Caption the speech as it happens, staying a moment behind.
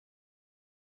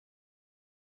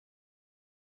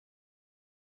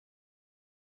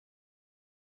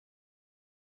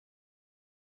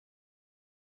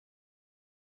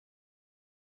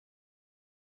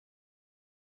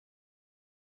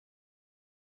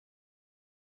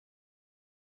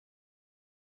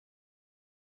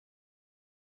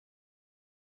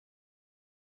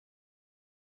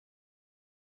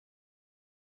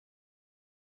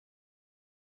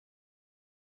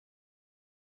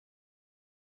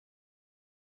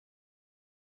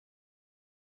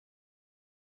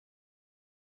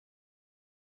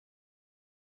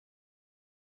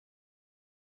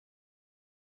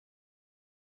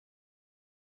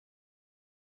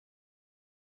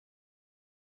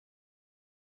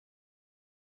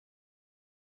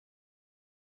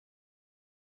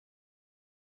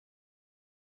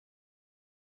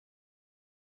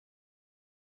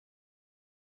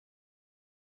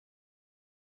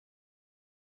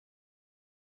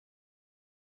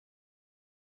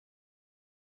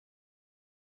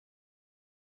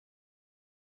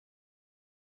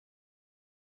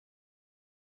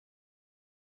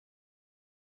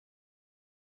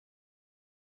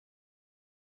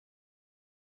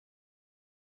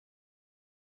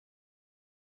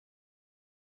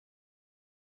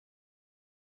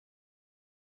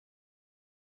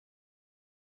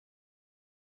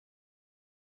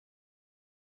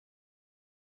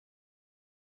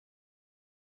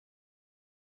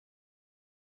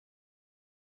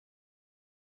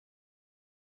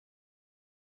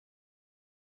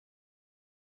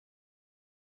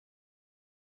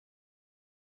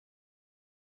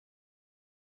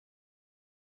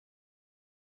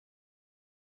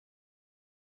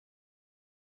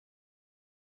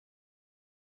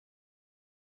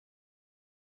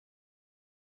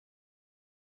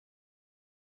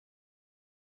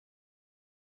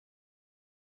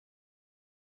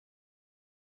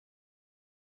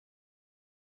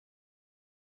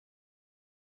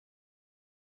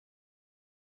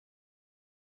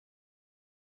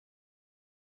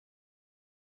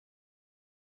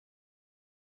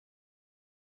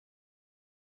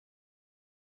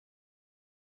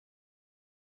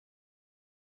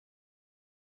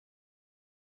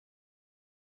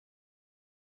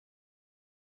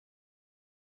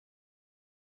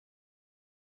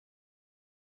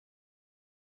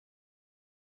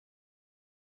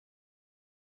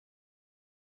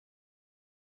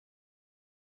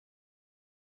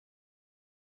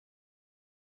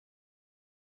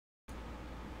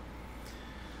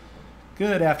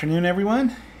Good afternoon,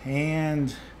 everyone.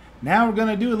 And now we're going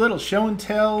to do a little show and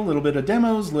tell, a little bit of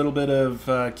demos, a little bit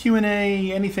of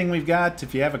Q&A, anything we've got.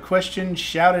 If you have a question,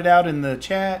 shout it out in the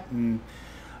chat. And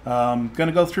going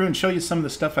to go through and show you some of the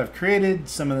stuff I've created,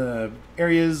 some of the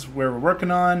areas where we're working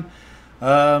on.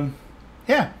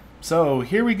 Yeah, so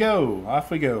here we go. Off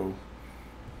we go.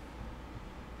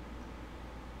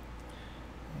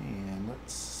 And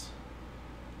let's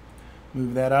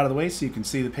move that out of the way so you can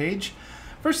see the page.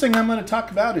 First thing I'm going to talk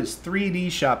about is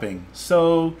 3D shopping.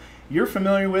 So you're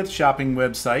familiar with shopping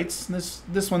websites.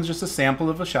 This one's just a sample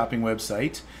of a shopping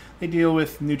website. They deal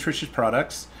with nutritious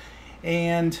products.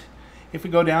 And if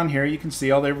we go down here, you can see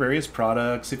all their various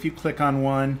products. If you click on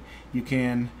one, you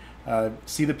can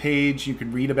see the page. You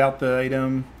can read about the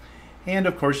item. And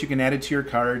of course, you can add it to your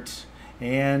cart.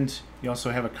 And you also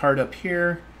have a cart up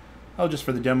here. Oh, just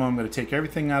for the demo, I'm going to take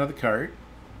everything out of the cart.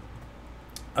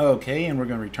 Okay, and we're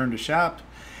going to return to shop.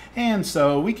 And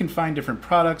so we can find different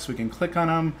products, we can click on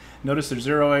them, notice there's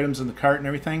 0 items in the cart and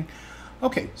everything.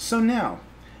 Okay, so now,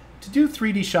 to do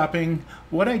 3D shopping,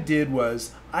 what I did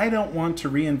was, I don't want to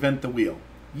reinvent the wheel.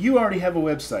 You already have a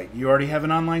website, you already have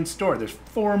an online store. There's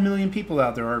 4 million people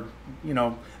out there,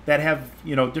 that have,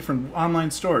 different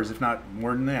online stores, if not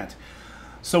more than that.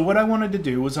 So what I wanted to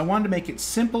do was I wanted to make it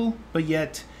simple, but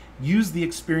yet use the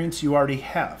experience you already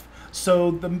have. So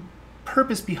the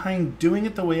purpose behind doing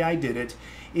it the way I did it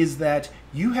is that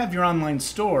you have your online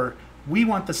store. We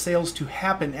want the sales to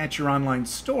happen at your online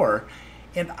store,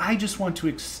 and I just want to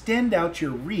extend out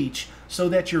your reach so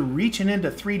that you're reaching into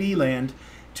 3D land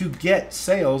to get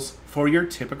sales for your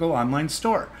typical online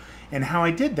store. And how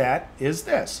I did that is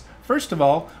this. First of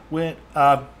all,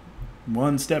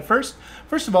 one step first.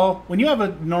 First of all, when you have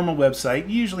a normal website,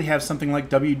 you usually have something like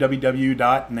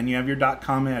www. And then you have your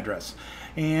 .com address,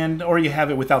 or you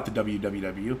have it without the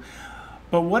www.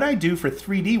 But what I do for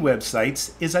 3D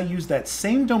websites is I use that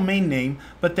same domain name,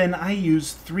 but then I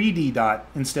use 3D.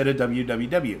 Instead of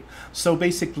www. So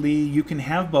basically, you can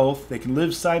have both. They can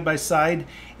live side by side,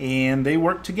 and they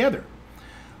work together.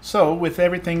 So with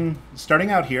everything starting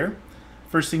out here,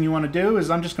 first thing you want to do is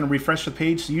I'm just going to refresh the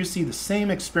page so you see the same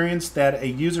experience that a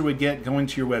user would get going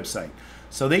to your website.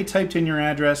 So they typed in your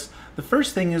address. The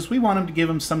first thing is we want them to give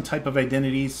them some type of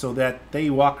identity so that they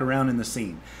walk around in the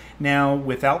scene. Now,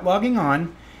 without logging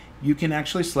on, you can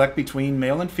actually select between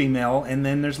male and female, and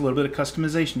then there's a little bit of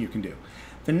customization you can do.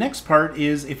 The next part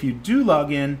is if you do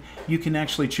log in, you can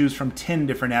actually choose from 10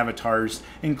 different avatars,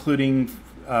 including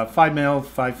 5 male,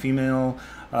 5 female,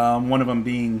 one of them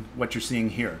being what you're seeing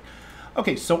here.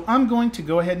 Okay, so I'm going to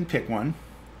go ahead and pick one.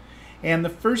 And the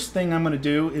first thing I'm going to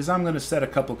do is I'm going to set a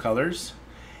couple colors.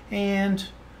 And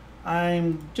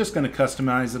I'm just going to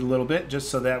customize it a little bit just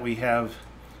so that we have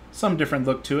some different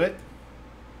look to it.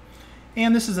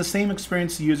 And this is the same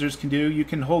experience the users can do. You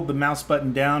can hold the mouse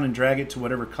button down and drag it to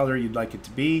whatever color you'd like it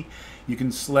to be. You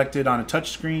can select it on a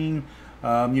touch screen.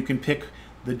 You can pick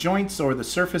the joints or the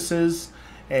surfaces,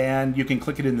 and you can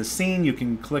click it in the scene. You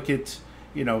can click it,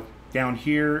 down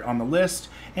here on the list,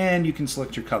 and you can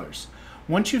select your colors.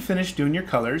 Once you finish doing your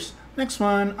colors, next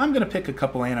one, I'm going to pick a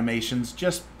couple animations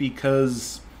just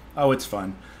because, oh, it's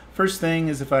fun. First thing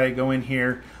is if I go in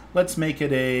here, let's make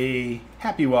it a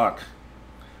happy walk.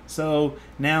 So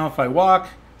now if I walk,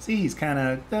 see, he's kind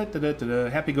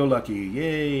of happy-go-lucky,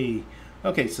 yay.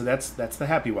 Okay, so that's the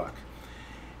happy walk.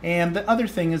 And the other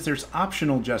thing is there's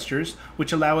optional gestures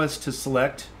which allow us to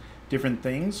select different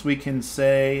things. We can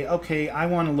say, okay, I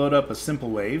want to load up a simple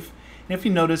wave. And if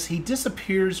you notice, he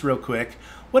disappears real quick.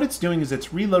 What it's doing is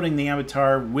it's reloading the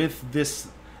avatar with this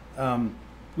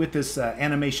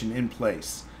animation in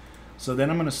place. So then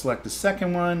I'm going to select the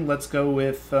second one. Let's go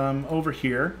with over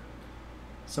here.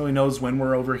 So he knows when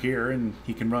we're over here, and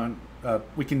he can run.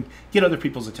 We can get other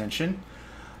people's attention.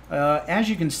 As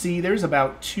you can see, there's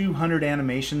about 200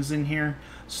 animations in here,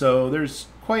 so there's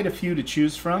quite a few to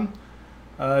choose from.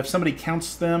 If somebody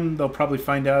counts them, they'll probably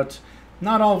find out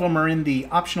not all of them are in the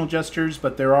optional gestures,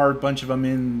 but there are a bunch of them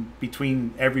in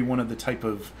between every one of the type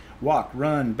of walk,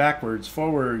 run, backwards,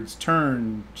 forwards,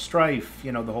 turn, strife,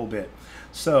 the whole bit.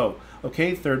 So,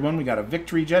 okay, third one, we got a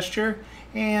victory gesture.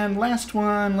 And last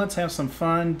one, let's have some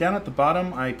fun. Down at the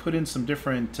bottom, I put in some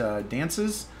different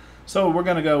dances. So we're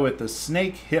going to go with the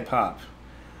snake hip hop.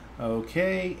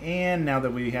 Okay, and now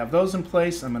that we have those in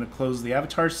place, I'm going to close the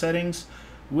avatar settings,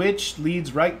 which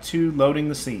leads right to loading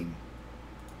the scene.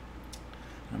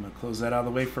 I'm going to close that out of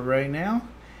the way for right now.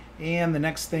 And the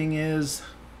next thing is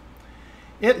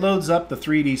it loads up the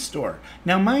 3D store.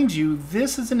 Now, mind you,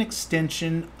 this is an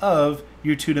extension of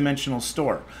your two-dimensional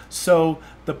store. So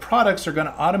the products are going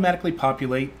to automatically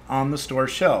populate on the store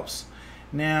shelves.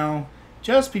 Now,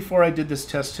 just before I did this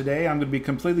test today, I'm going to be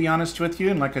completely honest with you,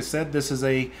 and like I said, this is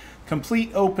a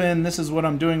complete open, this is what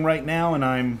I'm doing right now, and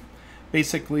I'm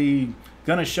basically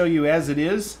going to show you as it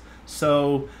is.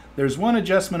 So there's one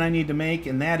adjustment I need to make,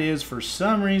 and that is, for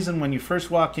some reason when you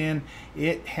first walk in,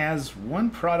 it has one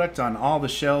product on all the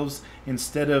shelves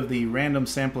instead of the random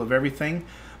sample of everything.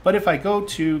 But if I go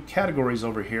to categories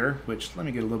over here, which let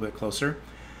me get a little bit closer,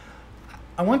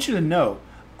 I want you to know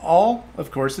all,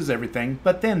 of course, is everything,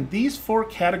 but then these 4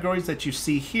 categories that you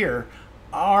see here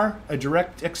are a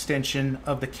direct extension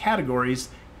of the categories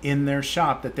in their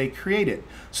shop that they created.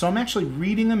 So I'm actually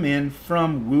reading them in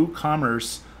from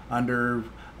WooCommerce under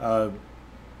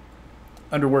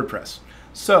WordPress.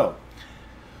 So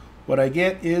what I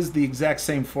get is the exact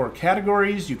same 4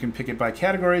 categories. You can pick it by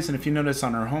categories, and if you notice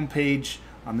on our homepage,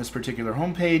 on this particular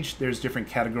homepage, there's different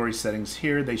category settings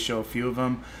here. They show a few of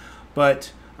them,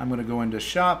 but I'm going to go into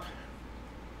shop.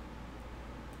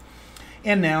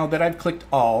 And now that I've clicked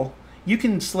all, you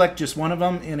can select just one of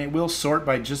them and it will sort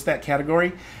by just that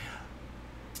category.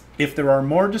 If there are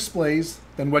more displays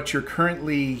than what you're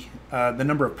currently, the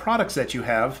number of products that you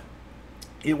have,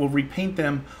 it will repaint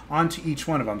them onto each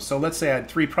one of them. So let's say I had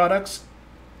 3 products.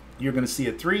 You're going to see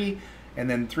a 3, and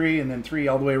then 3, and then 3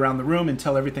 all the way around the room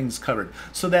until everything's covered,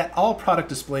 so that all product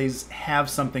displays have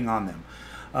something on them.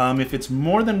 If it's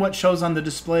more than what shows on the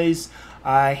displays,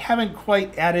 I haven't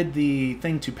quite added the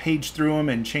thing to page through them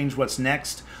and change what's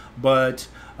next, but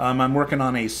I'm working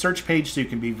on a search page so you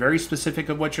can be very specific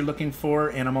of what you're looking for,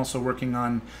 and I'm also working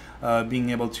on being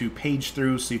able to page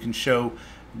through so you can show,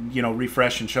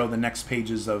 refresh and show the next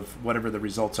pages of whatever the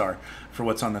results are for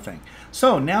what's on the thing.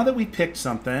 So now that we picked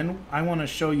something, I want to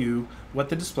show you what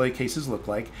the display cases look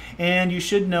like, and you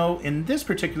should know in this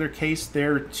particular case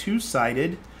they're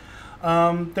 2-sided.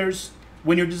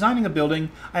 When you're designing a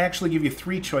building, I actually give you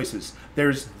 3 choices.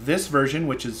 There's this version,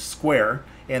 which is square,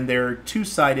 and they're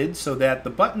 2-sided so that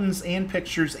the buttons and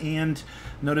pictures, and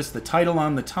notice the title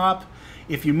on the top,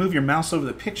 if you move your mouse over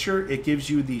the picture, it gives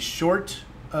you the short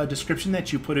description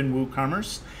that you put in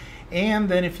WooCommerce. And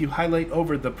then if you highlight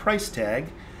over the price tag,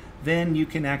 then you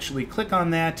can actually click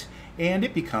on that and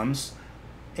it becomes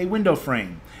a window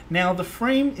frame. Now the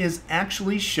frame is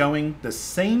actually showing the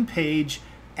same page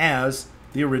as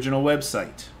the original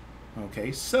website.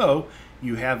 Okay, so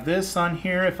you have this on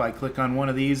here. If I click on one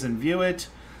of these and view it,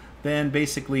 then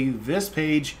basically this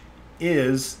page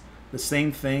is the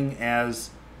same thing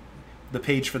as the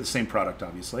page for the same product,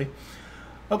 obviously.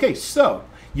 Okay, so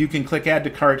you can click add to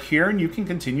cart here and you can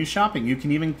continue shopping. You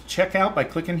can even check out by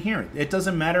clicking here. It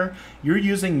doesn't matter. You're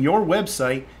using your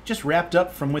website just wrapped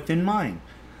up from within mine,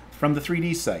 from the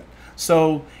 3D site.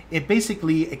 So it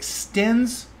basically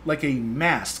extends like a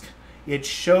mask. It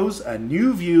shows a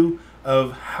new view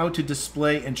of how to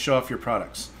display and show off your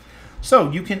products.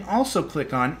 So you can also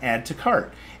click on add to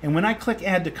cart. And when I click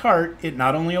add to cart, it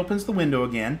not only opens the window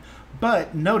again,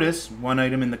 but notice one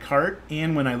item in the cart,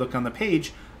 and when I look on the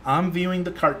page, I'm viewing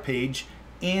the cart page,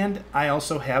 and I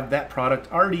also have that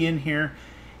product already in here.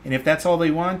 And if that's all they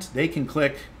want, they can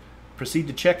click proceed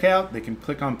to checkout, they can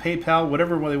click on PayPal,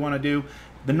 whatever they want to do.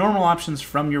 The normal options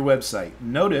from your website.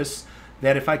 Notice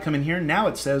that if I come in here, now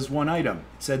it says 1 item.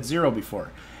 It said 0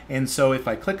 before. And so if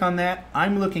I click on that,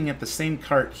 I'm looking at the same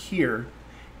cart here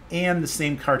and the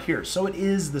same cart here. So it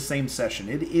is the same session.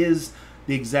 It is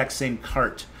the exact same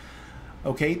cart.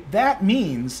 Okay, that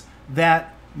means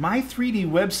that my 3D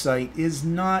website is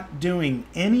not doing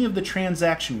any of the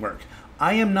transaction work.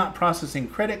 I am not processing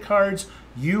credit cards.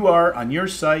 You are on your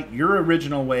site, your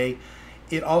original way.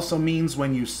 It also means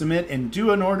when you submit and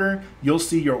do an order, you'll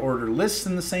see your order lists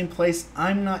in the same place.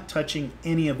 I'm not touching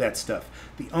any of that stuff.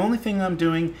 The only thing I'm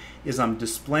doing is I'm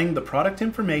displaying the product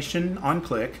information on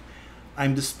click.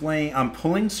 I'm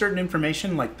pulling certain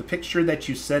information like the picture that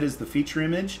you set is the feature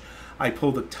image. I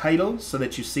pull the title so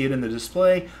that you see it in the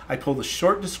display. I pull the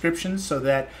short description so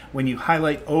that when you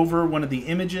highlight over one of the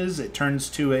images, it turns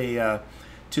to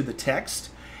to the text.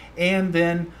 And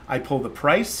then I pull the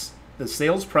price, the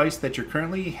sales price that you're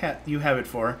currently you have it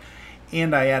for,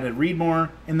 and I added read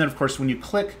more. And then of course when you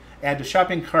click add to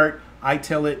shopping cart, I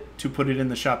tell it to put it in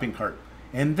the shopping cart,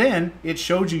 and then it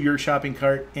shows you your shopping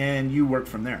cart and you work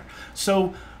from there.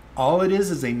 So all it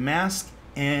is a mask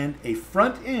and a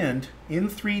front end in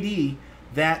 3D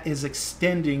that is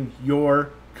extending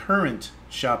your current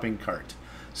shopping cart.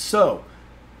 So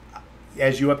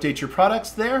as you update your products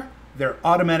there, they're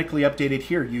automatically updated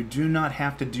here. You do not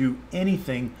have to do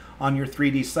anything on your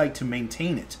 3D site to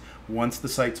maintain it once the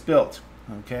site's built.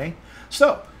 Okay,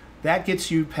 so that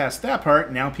gets you past that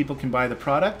part. Now people can buy the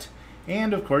product,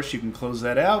 and of course you can close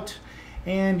that out,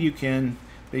 and you can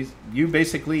you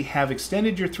basically have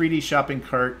extended your 3D shopping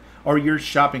cart or your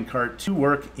shopping cart to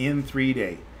work in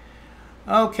 3D.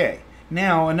 Okay,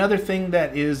 now another thing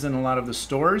that is in a lot of the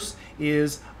stores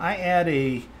is I add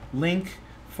a link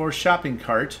for shopping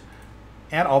cart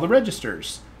at all the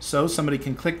registers. So somebody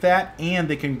can click that and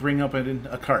they can bring up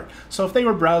a cart. So if they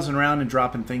were browsing around and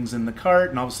dropping things in the cart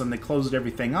and all of a sudden they closed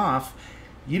everything off,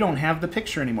 you don't have the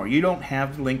picture anymore. You don't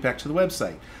have the link back to the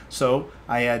website. So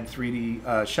I add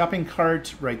 3D shopping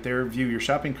cart right there, view your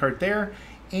shopping cart there,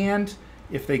 and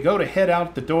if they go to head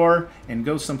out the door and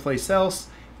go someplace else,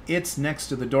 it's next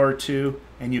to the door too,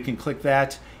 and you can click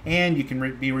that and you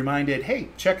can be reminded, hey,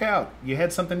 check out, you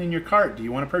had something in your cart, do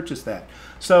you want to purchase that?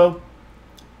 So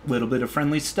a little bit of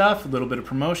friendly stuff, a little bit of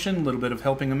promotion, a little bit of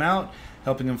helping them out,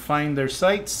 helping them find their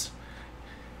sites.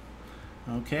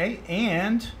 Okay,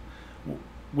 and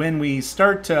when we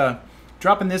start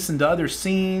dropping this into other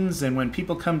scenes and when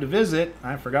people come to visit,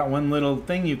 I forgot one little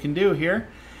thing you can do here,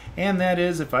 and that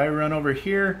is if I run over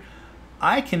here,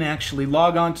 I can actually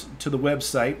log on to the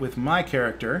website with my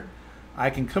character. I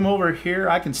can come over here,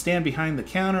 I can stand behind the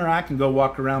counter, I can go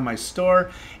walk around my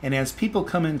store, and as people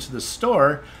come into the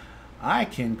store, I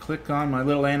can click on my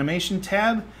little animation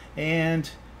tab and,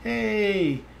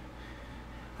 hey,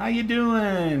 how you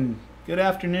doing? Good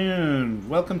afternoon,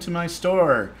 welcome to my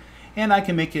store. And I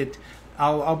can make it,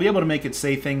 I'll be able to make it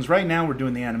say things. Right now we're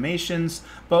doing the animations,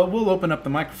 but we'll open up the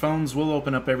microphones, we'll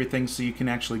open up everything so you can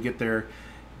actually get their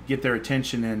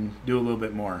attention and do a little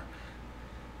bit more.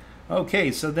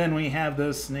 Okay, so then we have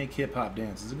the snake hip hop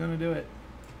dance. Is it going to do it?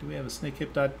 Do we have a snake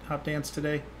hip hop dance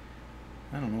today?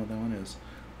 I don't know what that one is.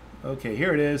 Okay,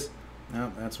 here it is.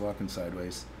 No, that's walking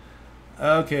sideways.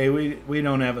 Okay, we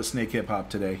don't have a snake hip hop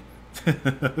today.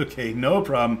 Okay, no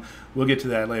problem. We'll get to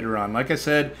that later on. Like I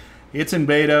said, it's in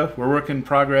beta, we're working in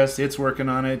progress, it's working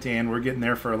on it, and we're getting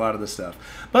there for a lot of the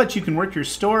stuff. But you can work your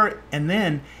store, and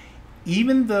then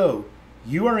even though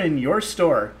you are in your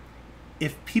store,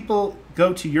 if people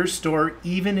go to your store,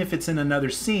 even if it's in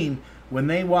another scene, when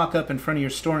they walk up in front of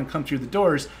your store and come through the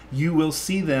doors, you will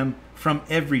see them from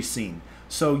every scene.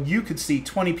 So you could see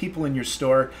 20 people in your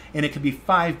store, and it could be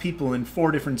 5 people in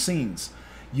 4 different scenes.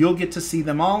 You'll get to see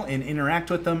them all and interact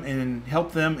with them and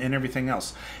help them and everything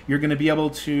else. You're going to be able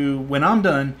to, when I'm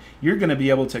done, you're going to be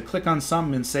able to click on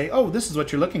something and say, oh, this is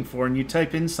what you're looking for, and you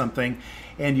type in something,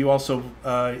 and you also,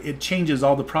 it changes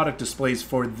all the product displays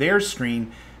for their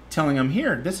screen, telling them,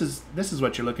 here, this is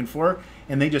what you're looking for,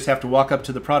 and they just have to walk up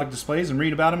to the product displays and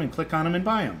read about them and click on them and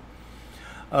buy them.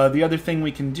 The other thing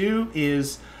we can do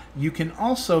is you can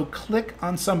also click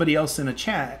on somebody else in a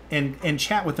chat and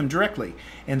chat with them directly.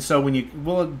 And so when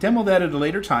we'll demo that at a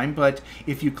later time, but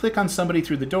if you click on somebody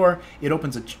through the door, it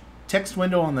opens a text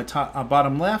window on the top,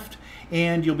 bottom left,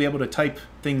 and you'll be able to type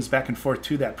things back and forth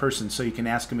to that person. So you can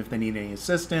ask them if they need any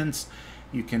assistance,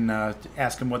 you can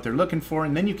ask them what they're looking for,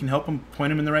 and then you can help them,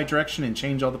 point them in the right direction, and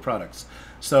change all the products.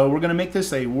 So we're going to make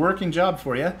this a working job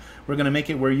for you. We're going to make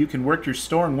it where you can work your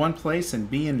store in one place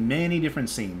and be in many different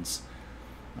scenes.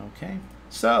 Okay,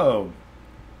 so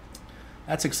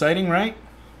that's exciting, right?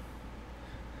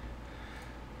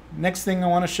 Next thing I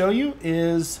want to show you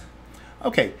is,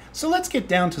 okay, so let's get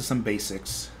down to some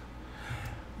basics.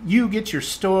 You get your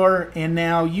store, and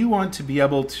now you want to be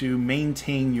able to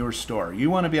maintain your store. You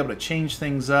want to be able to change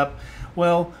things up.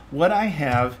 Well, what I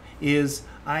have is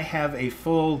I have a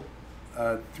full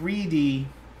 3D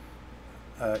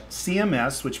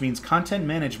CMS, which means content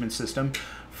management system,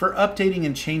 for updating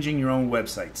and changing your own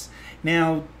websites.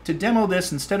 Now, to demo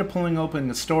this, instead of pulling open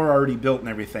the store already built and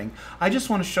everything, I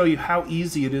just want to show you how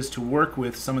easy it is to work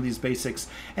with some of these basics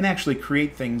and actually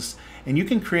create things. And you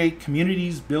can create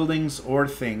communities, buildings, or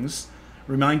things.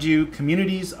 Remind you,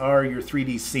 communities are your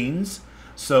 3D scenes.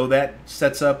 So that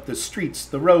sets up the streets,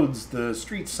 the roads, the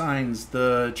street signs,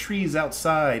 the trees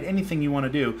outside, anything you want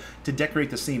to do to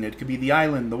decorate the scene. It could be the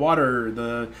island, the water,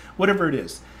 the whatever it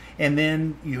is. And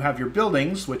then you have your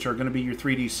buildings, which are going to be your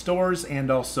 3D stores,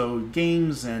 and also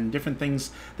games and different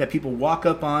things that people walk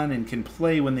up on and can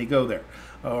play when they go there,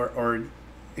 or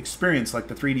experience, like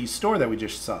the 3D store that we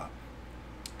just saw.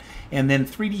 And then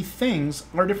 3D things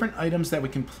are different items that we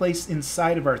can place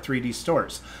inside of our 3D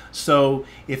stores. So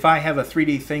if I have a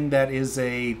 3D thing that is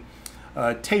a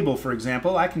table, for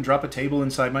example, I can drop a table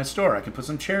inside my store. I can put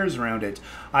some chairs around it.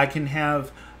 I can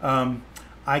have a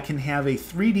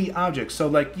 3D object. So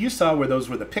like you saw where those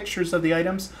were the pictures of the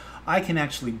items, I can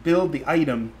actually build the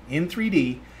item in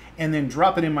 3D and then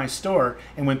drop it in my store,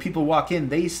 and when people walk in,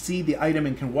 they see the item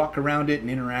and can walk around it and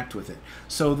interact with it.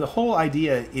 So the whole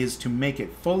idea is to make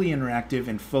it fully interactive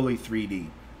and fully 3D.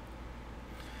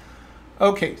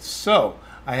 Okay, so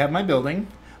I have my building.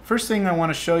 First thing I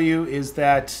want to show you is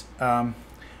that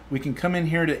we can come in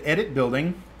here to edit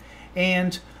building,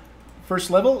 and first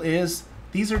level is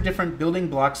these are different building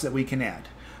blocks that we can add.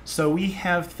 So we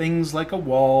have things like a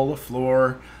wall, a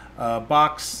floor, a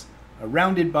box, a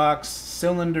rounded box,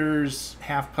 cylinders,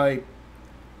 half pipe,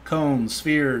 cone,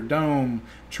 sphere, dome,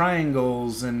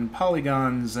 triangles, and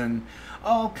polygons, and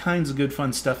all kinds of good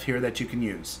fun stuff here that you can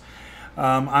use.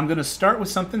 I'm going to start with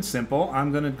something simple.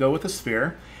 I'm going to go with a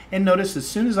sphere, and notice as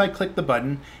soon as I click the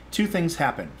button, two things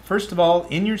happen. First of all,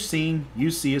 in your scene, you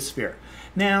see a sphere.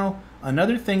 Now,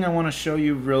 another thing I want to show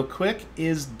you real quick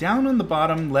is down on the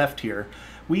bottom left here,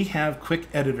 we have quick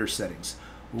editor settings.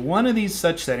 One of these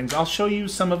such settings, I'll show you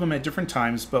some of them at different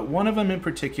times, but one of them in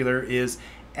particular is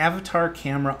avatar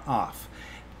camera off,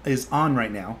 is on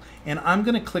right now, and I'm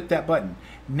going to click that button.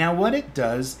 Now what it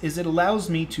does is it allows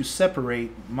me to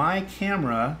separate my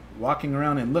camera walking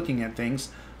around and looking at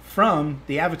things from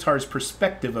the avatar's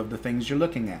perspective of the things you're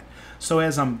looking at. So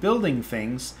as I'm building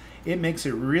things, it makes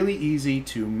it really easy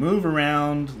to move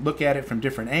around, look at it from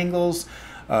different angles,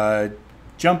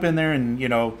 jump in there and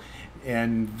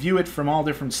and view it from all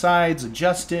different sides,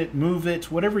 adjust it, move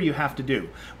it, whatever you have to do.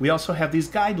 We also have these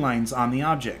guidelines on the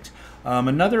object.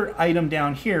 Another item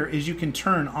down here is you can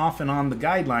turn off and on the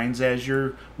guidelines as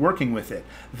you're working with it.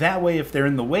 That way, if they're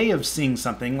in the way of seeing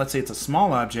something, let's say it's a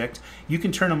small object, you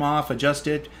can turn them off, adjust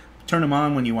it, turn them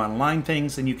on when you want to align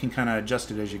things, and you can kind of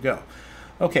adjust it as you go.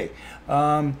 Okay,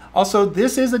 also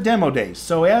this is a demo day,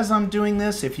 so as I'm doing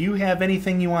this, if you have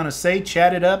anything you want to say,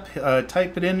 chat it up,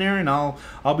 type it in there, and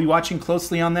I'll be watching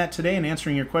closely on that today and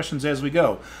answering your questions as we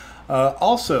go.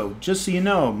 Also, just so you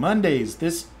know,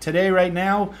 Mondays, today right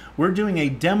now, we're doing a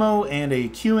demo and a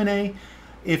Q&A.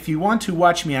 If you want to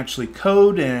watch me actually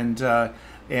code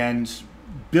and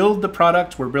build the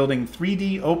product, we're building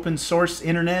 3D open source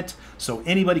internet, so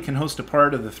anybody can host a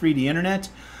part of the 3D internet.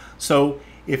 So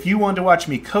if you want to watch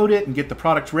me code it and get the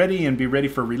product ready and be ready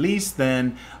for release,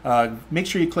 then make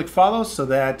sure you click follow so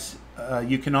that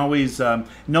you can always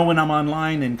know when I'm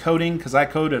online and coding, because I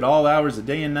code at all hours of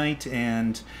day and night,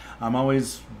 and I'm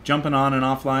always jumping on and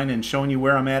offline and showing you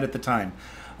where I'm at the time.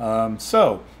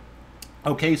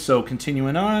 Okay, so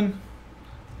continuing on.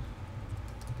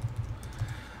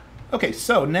 Okay,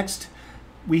 so next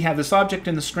we have this object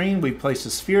in the screen. We place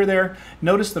a sphere there.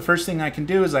 Notice the first thing I can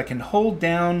do is I can hold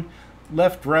down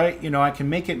left, right, I can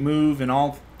make it move in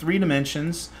all 3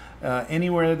 dimensions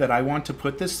anywhere that I want to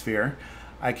put this sphere.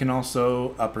 I can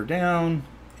also up or down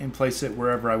and place it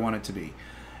wherever I want it to be.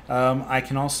 I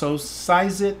can also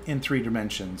size it in 3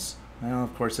 dimensions. Well,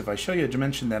 of course, if I show you a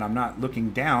dimension that I'm not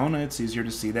looking down, it's easier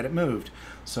to see that it moved.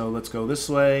 So let's go this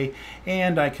way,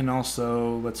 and I can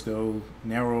also, let's go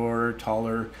narrower,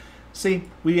 taller. See,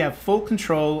 we have full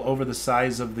control over the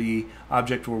size of the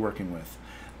object we're working with.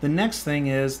 The next thing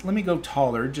is, let me go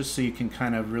taller just so you can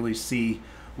kind of really see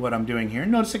what I'm doing here.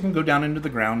 Notice it can go down into the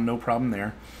ground, no problem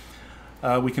there.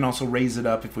 We can also raise it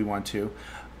up if we want to.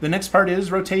 The next part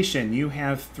is rotation. You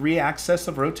have 3 axes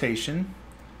of rotation,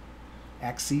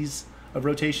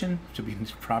 to be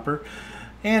proper.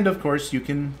 And of course, you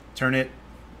can turn it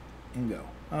and go.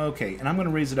 Okay, and I'm going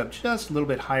to raise it up just a little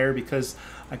bit higher because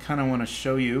I kind of want to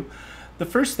show you. The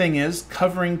first thing is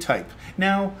covering type.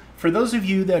 Now, for those of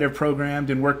you that have programmed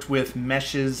and worked with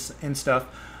meshes and stuff,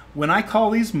 when I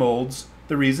call these molds,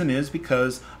 the reason is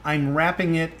because I'm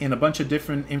wrapping it in a bunch of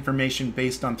different information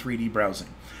based on 3D browsing.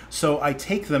 So I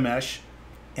take the mesh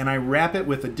and I wrap it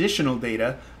with additional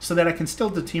data so that I can still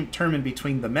determine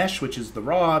between the mesh, which is the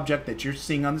raw object that you're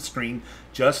seeing on the screen,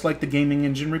 just like the gaming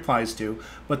engine replies to,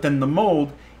 but then the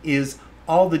mold is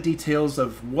all the details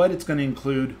of what it's going to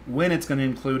include, when it's going to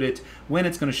include it, when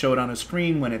it's going to show it on a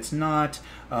screen, when it's not,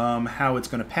 how it's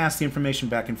going to pass the information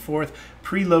back and forth,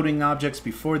 preloading objects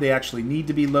before they actually need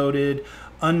to be loaded,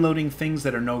 unloading things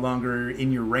that are no longer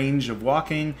in your range of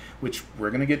walking, which we're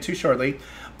going to get to shortly,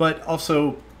 but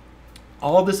also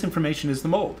all this information is the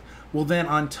mold. Well, then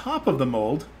on top of the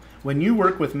mold, when you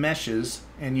work with meshes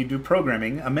and you do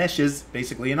programming, a mesh is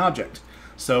basically an object.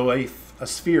 So a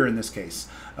sphere in this case,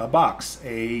 a box,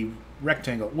 a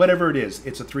rectangle, whatever it is,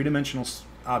 it's a 3-dimensional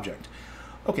object.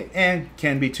 Okay, and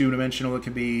can be 2-dimensional, it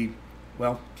can be,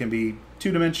 well, it can be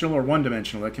 2-dimensional or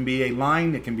 1-dimensional. It can be a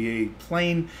line, it can be a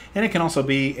plane, and it can also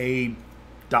be a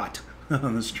dot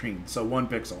on the screen, so 1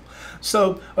 pixel.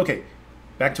 So, okay,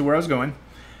 back to where I was going.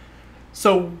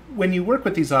 So when you work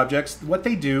with these objects, what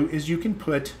they do is you can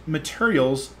put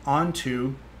materials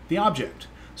onto the object.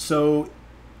 So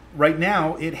right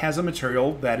now it has a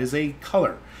material that is a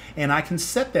color, and I can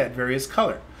set that various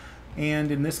color.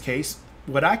 And in this case,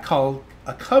 what I call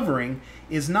a covering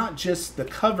is not just the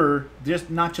cover,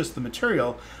 not just the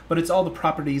material, but it's all the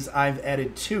properties I've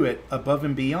added to it above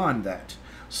and beyond that.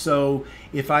 So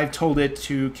if I've told it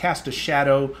to cast a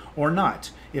shadow or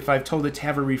not, if I've told it to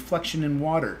have a reflection in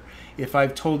water, if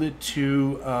I've told it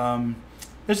to,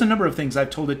 there's a number of things I've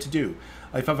told it to do.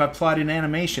 If I've applied an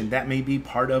animation, that may be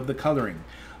part of the coloring.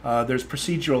 There's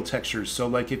procedural textures, so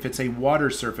like if it's a water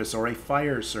surface or a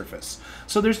fire surface.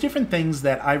 So there's different things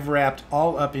that I've wrapped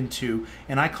all up into,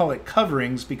 and I call it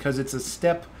coverings because it's a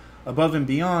step above and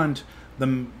beyond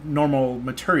the normal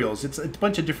materials. It's a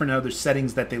bunch of different other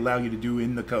settings that they allow you to do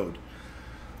in the code.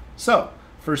 So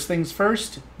first things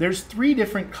first, there's 3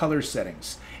 different color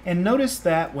settings. And notice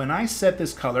that when I set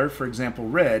this color, for example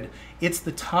red, it's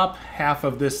the top half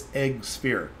of this egg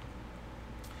sphere.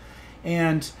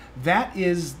 And that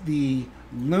is the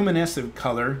luminescent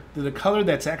color, the color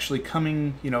that's actually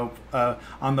coming,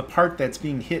 on the part that's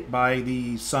being hit by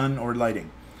the sun or lighting.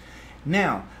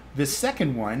 Now, the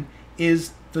second one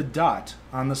is the dot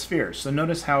on the sphere. So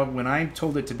notice how when I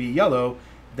told it to be yellow,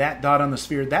 that dot on the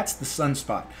sphere, that's the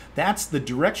sunspot. That's the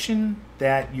direction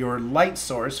that your light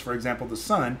source, for example the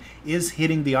sun, is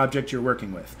hitting the object you're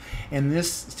working with. And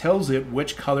this tells it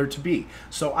which color to be.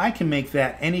 So I can make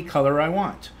that any color I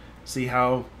want. See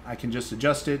how I can just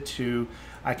adjust it to,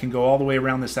 I can go all the way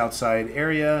around this outside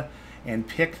area and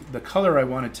pick the color I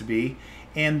want it to be,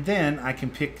 and then I can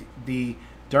pick the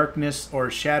darkness or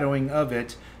shadowing of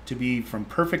it to be from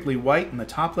perfectly white in the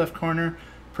top left corner,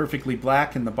 perfectly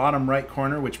black in the bottom right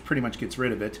corner, which pretty much gets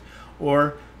rid of it,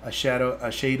 or a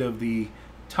shade of the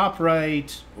top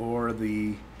right or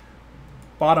the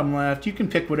bottom left. You can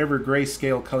pick whatever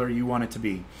grayscale color you want it to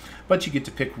be, but you get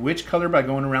to pick which color by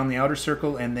going around the outer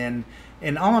circle, and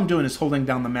all I'm doing is holding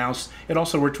down the mouse. It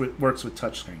also works with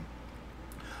touchscreen.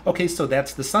 Okay, so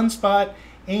that's the sunspot,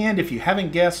 and if you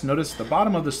haven't guessed, notice the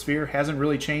bottom of the sphere hasn't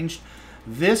really changed.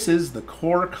 This is the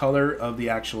core color of the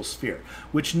actual sphere,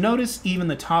 which notice even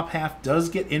the top half does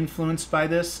get influenced by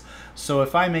this. So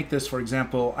if I make this, for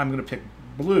example, I'm going to pick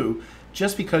blue,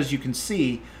 just because you can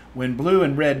see when blue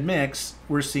and red mix,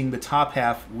 we're seeing the top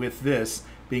half with this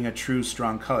being a true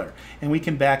strong color. And we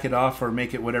can back it off or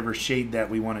make it whatever shade that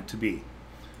we want it to be.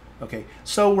 Okay,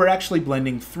 so we're actually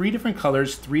blending 3 different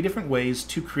colors, 3 different ways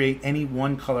to create any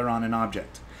one color on an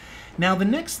object. Now the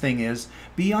next thing is,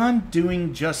 beyond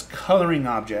doing just coloring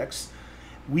objects,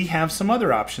 we have some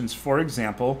other options. For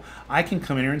example, I can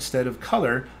come in here, instead of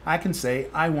color, I can say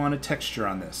I want a texture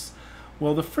on this.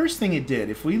 Well, the first thing it did,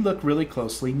 if we look really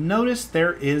closely, notice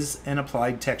there is an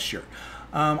applied texture.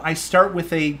 I start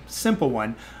with a simple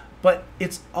one, but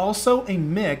it's also a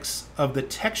mix of the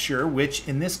texture, which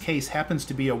in this case happens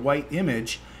to be a white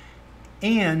image,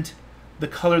 and the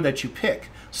color that you pick.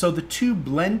 So the two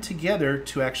blend together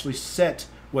to actually set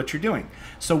what you're doing.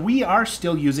 So we are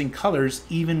still using colors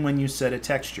even when you set a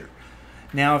texture.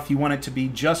 Now if you want it to be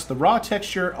just the raw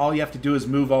texture, all you have to do is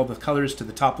move all the colors to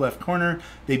the top left corner.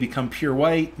 They become pure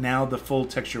white. Now the full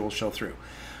texture will show through.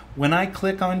 When I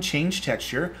click on Change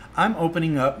Texture, I'm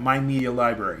opening up my media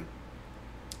library.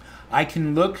 I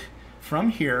can look from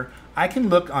here, I can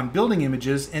look on building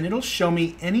images, and it'll show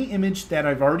me any image that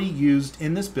I've already used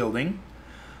in this building.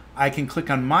 I can click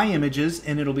on My Images,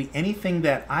 and it'll be anything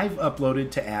that I've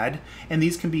uploaded to add. And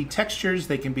these can be textures,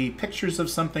 they can be pictures of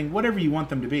something, whatever you want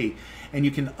them to be. And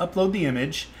you can upload the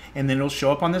image, and then it'll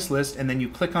show up on this list, and then you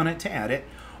click on it to add it.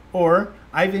 Or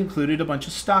I've included a bunch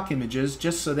of stock images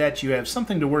just so that you have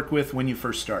something to work with when you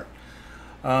first start.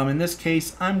 In this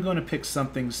case, I'm going to pick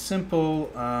something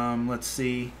simple. Let's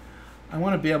see. I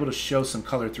want to be able to show some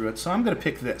color through it, so I'm going to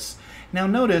pick this. Now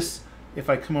notice, if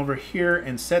I come over here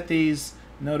and set these,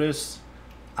 notice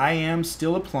I am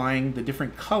still applying the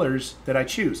different colors that I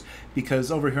choose,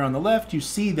 because over here on the left you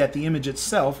see that the image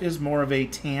itself is more of a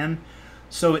tan,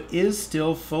 so it is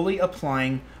still fully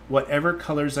applying whatever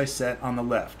colors I set on the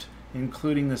left,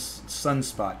 including this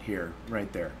sunspot here,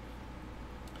 right there.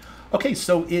 Okay,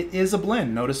 so it is a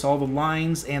blend. Notice all the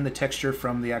lines and the texture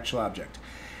from the actual object.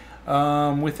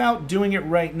 Without doing it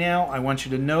right now, I want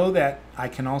you to know that I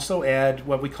can also add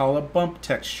what we call a bump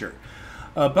texture.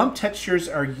 Bump textures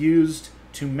are used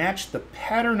to match the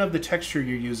pattern of the texture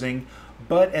you're using,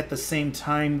 but at the same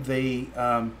time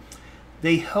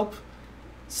they help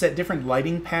set different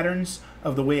lighting patterns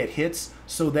of the way it hits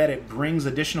so that it brings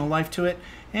additional life to it.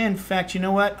 And in fact, you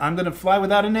know what? I'm going to fly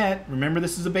without a net. Remember,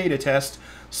 this is a beta test.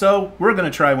 So we're going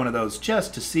to try one of those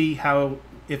just to see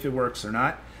if it works or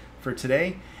not for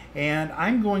today. And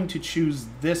I'm going to choose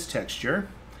this texture,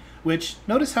 which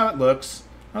notice how it looks.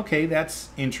 Okay, that's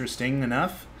interesting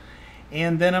enough.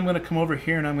 And then I'm going to come over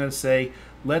here and I'm going to say,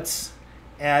 let's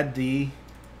add the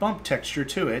bump texture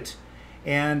to it.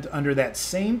 And under that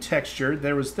same texture,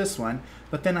 there was this one,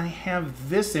 but then I have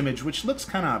this image, which looks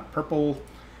kind of purple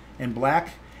and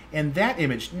black. And that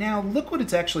image, now look what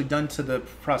it's actually done to the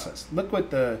process. Look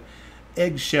what the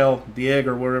eggshell, the egg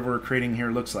or whatever we're creating here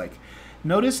looks like.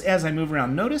 Notice as I move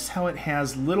around, notice how it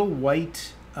has little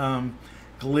white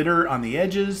glitter on the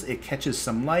edges. It catches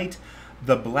some light.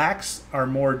 The blacks are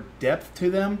more depth to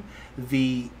them.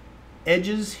 The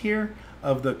edges here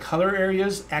of the color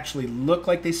areas actually look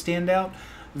like they stand out.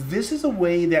 This is a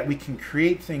way that we can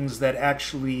create things that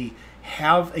actually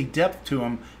have a depth to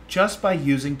them just by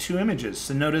using two images.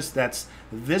 So notice that's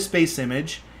this base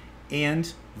image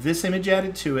and this image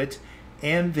added to it,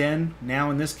 and then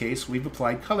now in this case we've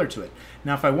applied color to it.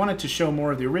 Now if I wanted to show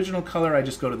more of the original color, I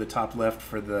just go to the top left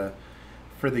for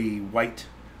the white,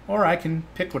 or I can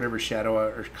pick whatever shadow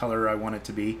or color I want it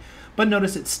to be. But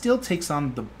notice it still takes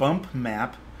on the bump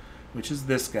map, which is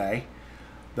this guy,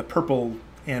 the purple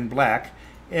and black,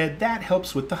 and that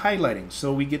helps with the highlighting.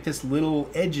 So we get this little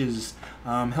edges,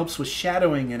 helps with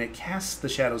shadowing, and it casts the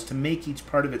shadows to make each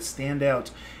part of it stand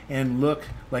out and look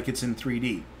like it's in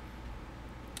 3D.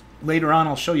 Later on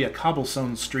I'll show you a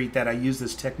cobblestone street that I use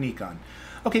this technique on.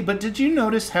 Okay, but did you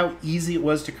notice how easy it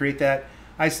was to create that?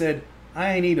 I said,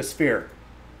 I need a sphere.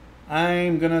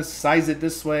 I'm gonna size it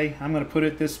this way, I'm gonna put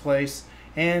it this place,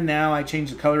 and now I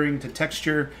change the coloring to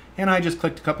texture, and I just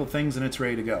clicked a couple things and it's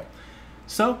ready to go.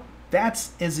 So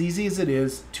that's as easy as it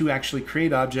is to actually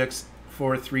create objects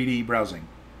for 3D browsing.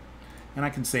 And I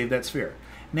can save that sphere.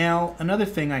 Now another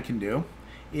thing I can do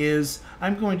is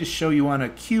I'm going to show you on a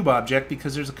cube object,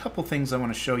 because there's a couple things I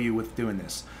want to show you with doing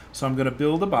this. So I'm going to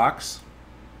build a box.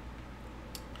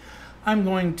 I'm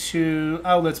going to,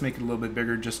 let's make it a little bit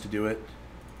bigger just to do it.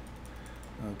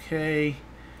 Okay,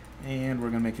 and we're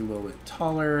going to make it a little bit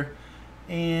taller,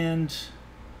 and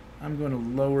I'm going to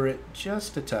lower it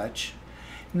just a touch.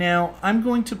 Now I'm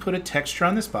going to put a texture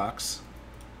on this box.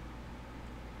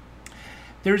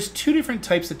 There's two different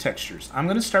types of textures. I'm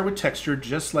going to start with texture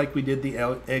just like we did the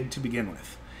egg to begin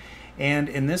with. And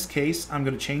in this case, I'm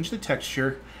going to change the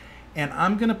texture, and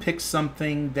I'm going to pick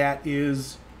something that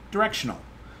is directional.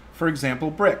 For example,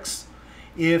 bricks.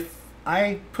 If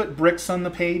I put bricks on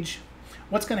the page,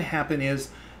 what's going to happen is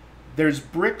there's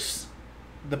bricks,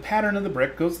 the pattern of the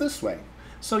brick goes this way.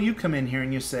 So you come in here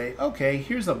and you say, okay,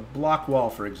 here's a block wall,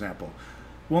 for example.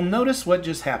 Well, notice what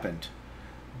just happened.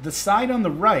 The side on the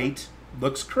right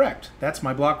looks correct. That's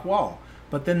my block wall.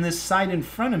 But then this side in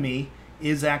front of me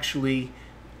is actually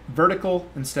vertical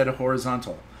instead of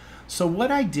horizontal. So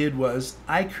what I did was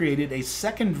I created a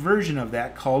second version of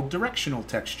that called directional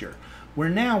texture, where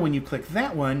now when you click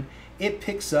that one, it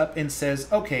picks up and says,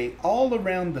 okay, all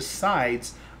around the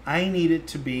sides, I need it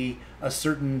to be a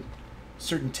certain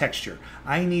texture.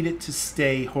 I need it to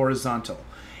stay horizontal.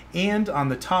 And on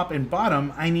the top and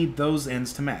bottom, I need those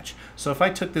ends to match. So if I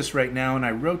took this right now and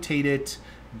I rotate it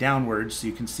downwards so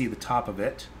you can see the top of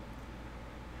it.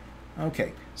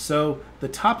 Okay, so the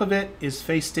top of it is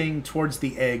facing towards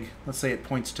the egg. Let's say it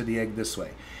points to the egg this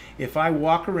way. If I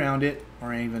walk around it,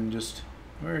 or even just,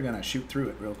 we're gonna shoot through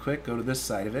it real quick, go to this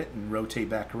side of it and rotate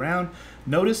back around.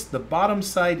 Notice the bottom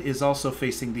side is also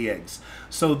facing the eggs.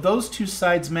 So those two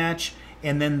sides match,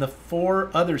 and then the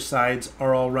four other sides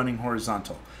are all running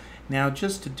horizontal. Now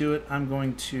just to do it, I'm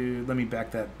going to, let me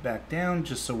back that back down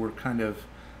just so we're kind of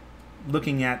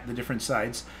looking at the different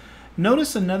sides.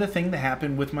 Notice another thing that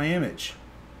happened with my image.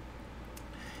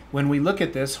 When we look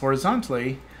at this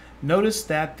horizontally, notice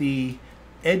that the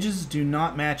edges do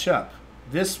not match up.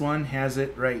 This one has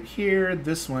it right here,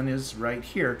 this one is right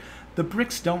here. The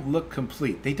bricks don't look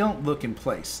complete, they don't look in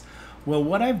place. Well,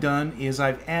 what I've done is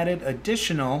I've added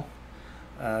additional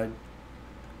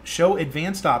Show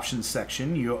Advanced Options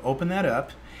section. You open that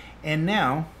up, and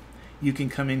now you can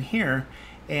come in here,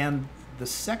 and the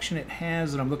section it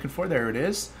has that I'm looking for, there it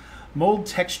is, Mold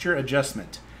Texture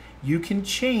Adjustment. You can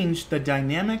change the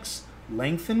dynamics,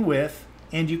 length and width,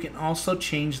 and you can also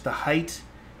change the height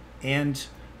and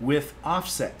width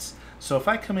offsets. So if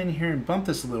I come in here and bump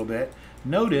this a little bit,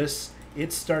 notice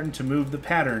it's starting to move the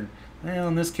pattern. Well,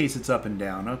 in this case it's up and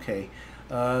down. Okay.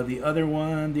 The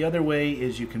other way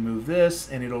is you can move this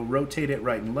and it'll rotate it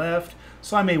right and left.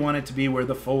 So I may want it to be where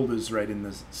the fold is right in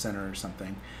the center or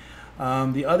something.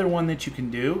 The other one that you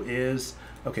can do is,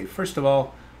 okay, first of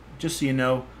all, just so you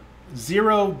know,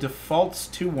 0 defaults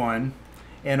to 1,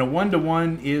 and a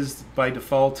 1-to-1 is by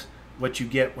default what you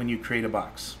get when you create a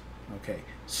box. Okay,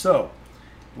 so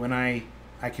when I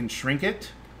can shrink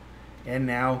it, and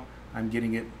now I'm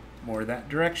getting it more that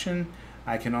direction.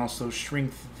 I can also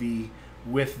shrink the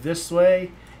width this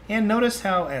way, and notice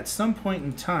how at some point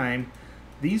in time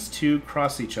these two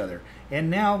cross each other. And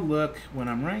now look, when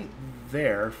I'm right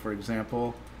there, for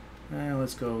example,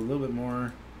 let's go a little bit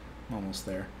more, almost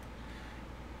there.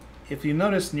 If you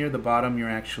notice near the bottom, you're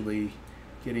actually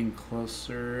getting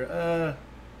closer.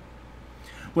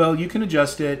 Well, you can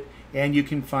adjust it, and you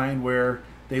can find where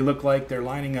they look like they're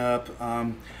lining up.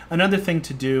 Another thing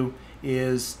to do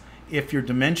is, if your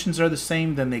dimensions are the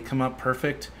same, then they come up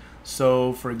perfect.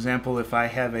 So, for example, if I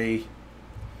have a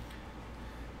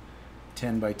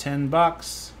 10 by 10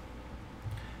 box,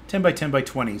 10 by 10 by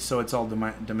 20, so it's all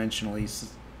dimensionally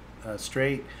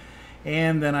straight.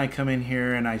 And then I come in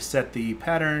here and I set the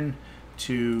pattern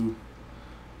to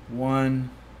 1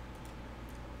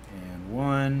 and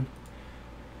 1,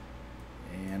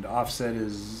 and offset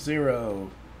is 0.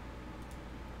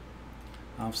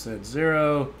 Offset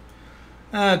 0.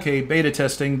 Okay, beta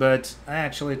testing, but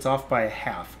actually it's off by a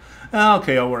half.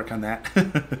 Okay, I'll work on that.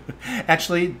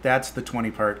 Actually, that's the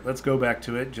 20 part. Let's go back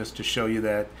to it just to show you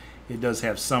that it does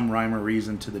have some rhyme or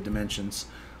reason to the dimensions.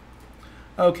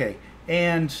 Okay,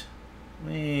 and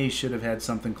we should have had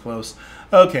something close.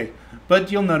 Okay,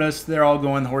 but you'll notice they're all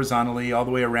going horizontally all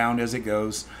the way around as it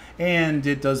goes, and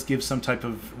it does give some type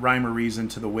of rhyme or reason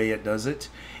to the way it does it.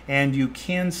 And you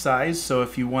can size, so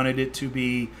if you wanted it to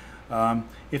be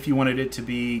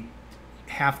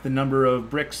half the number of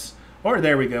bricks, or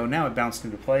there we go, now it bounced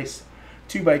into place.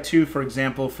 2 by 2, for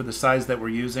example, for the size that we're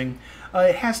using.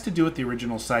 It has to do with the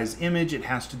original size image. It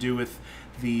has to do with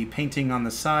the painting on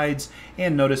the sides,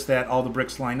 and notice that all the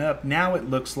bricks line up. Now it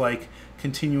looks like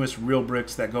continuous real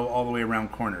bricks that go all the way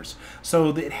around corners. So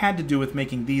it had to do with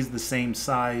making these the same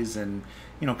size and,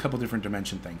 you know, a couple different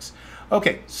dimension things.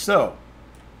 Okay, so,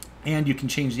 and you can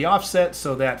change the offset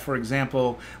so that, for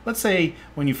example, let's say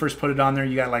when you first put it on there,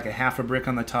 you got like a half a brick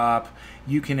on the top.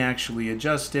 You can actually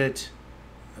adjust it.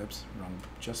 Oops, wrong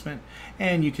adjustment.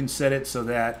 And you can set it so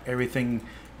that everything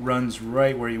runs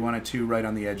right where you want it to, right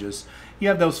on the edges. You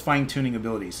have those fine-tuning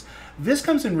abilities. This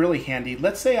comes in really handy.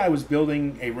 Let's say I was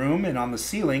building a room, and on the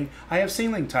ceiling I have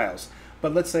ceiling tiles.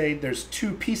 But let's say there's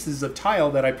two pieces of tile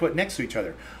that I put next to each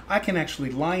other. I can actually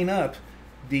line up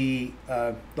the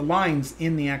lines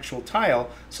in the actual tile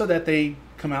so that they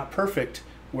come out perfect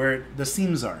where the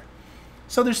seams are.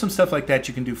 So there's some stuff like that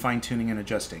you can do fine-tuning and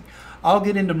adjusting. I'll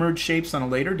get into merge shapes on a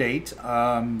later date.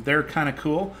 They're kind of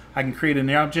cool. I can create an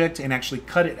object and actually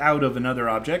cut it out of another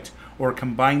object or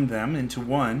combine them into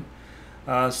one.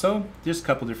 So just a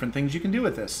couple different things you can do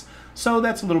with this. So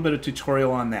that's a little bit of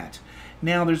tutorial on that.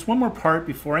 Now there's one more part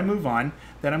before I move on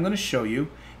that I'm going to show you,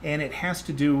 and it has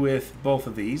to do with both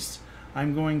of these.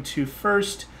 I'm going to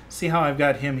first see how I've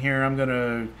got him here. I'm going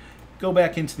to go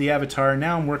back into the avatar.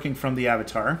 Now I'm working from the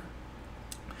avatar.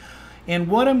 And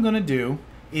what I'm going to do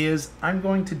is I'm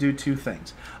going to do two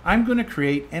things. I'm going to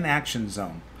create an action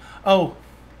zone. Oh,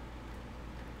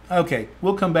 okay,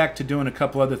 we'll come back to doing a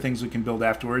couple other things we can build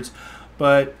afterwards,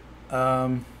 but,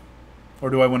 or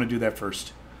do I want to do that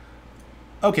first?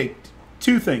 Okay,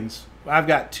 two things. I've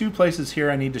got two places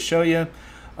here I need to show you.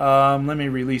 Let me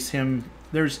release him.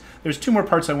 There's two more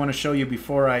parts I want to show you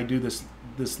before I do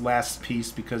this last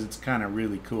piece because it's kind of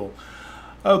really cool.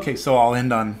 Okay, so I'll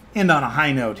end on a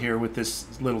high note here with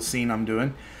this little scene I'm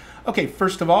doing. Okay,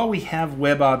 first of all, we have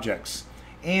web objects,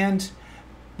 and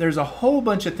there's a whole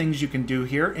bunch of things you can do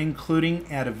here, including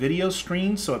add a video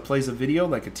screen so it plays a video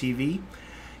like a TV.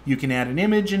 You can add an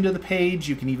image into the page.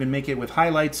 You can even make it with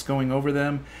highlights going over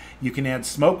them. You can add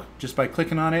smoke just by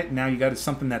clicking on it. Now you got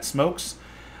something that smokes.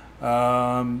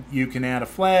 You can add a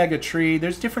flag, a tree.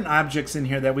 There's different objects in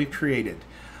here that we've created.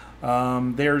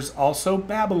 There's also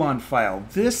Babylon file.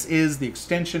 This is the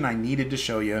extension I needed to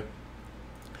show you.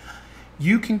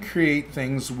 You can create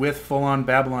things with full-on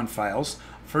Babylon files.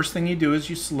 First thing you do is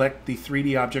you select the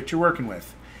 3D object you're working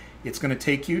with. It's going to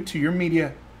take you to your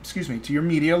media, to your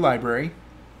media library.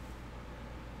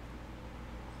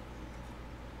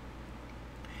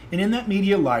 And in that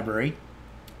media library,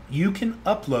 you can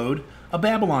upload a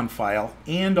Babylon file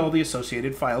and all the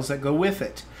associated files that go with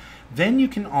it. Then you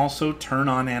can also turn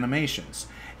on animations.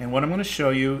 And what I'm going to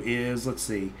show you is, let's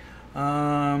see,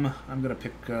 I'm going to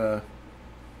pick,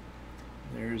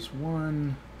 there's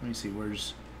one, let me see,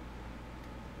 where's,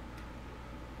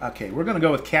 okay, we're going to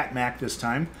go with Cat Mac this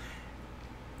time.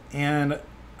 And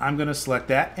I'm going to select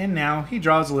that, and now he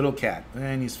draws a little cat.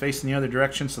 And he's facing the other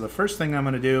direction, so the first thing I'm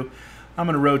going to do, I'm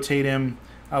going to rotate him,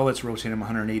 let's rotate him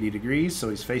 180 degrees so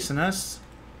he's facing us.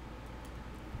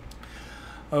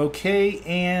 Okay,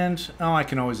 and I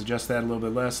can always adjust that a little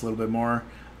bit less, a little bit more.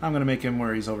 I'm going to make him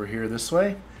where he's over here this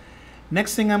way.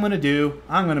 Next thing I'm going to do,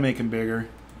 I'm going to make him bigger.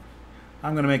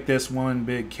 I'm going to make this one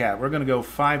big cat. We're going to go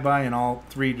 5 by in all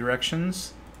 3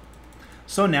 directions.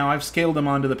 So now I've scaled him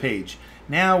onto the page.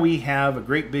 Now we have a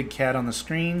great big cat on the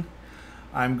screen.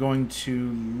 I'm going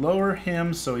to lower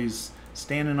him so he's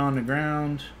standing on the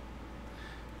ground,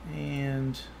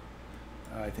 and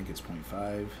I think it's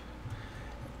 0.5.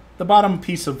 The bottom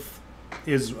piece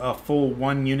is a full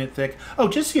 1 unit thick. Oh,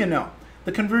 just so you know,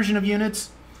 the conversion of units,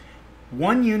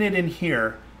 1 unit in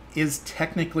here is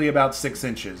technically about 6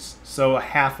 inches, so a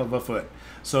half of a foot.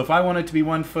 So if I want it to be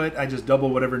 1 foot, I just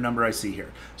double whatever number I see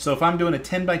here. So if I'm doing a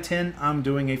 10 by 10, I'm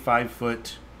doing a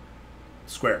 5-foot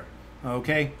square.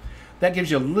 Okay, that gives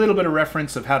you a little bit of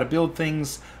reference of how to build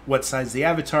things, what size the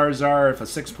avatars are, if a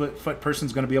 6-foot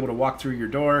person's going to be able to walk through your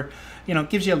door. You know,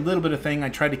 it gives you a little bit of thing. I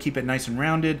try to keep it nice and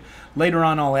rounded. Later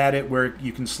on, I'll add it where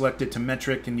you can select it to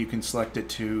metric and you can select it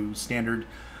to standard.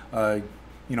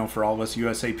 You know, for all of us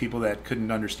USA people that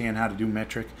couldn't understand how to do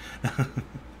metric.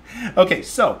 Okay,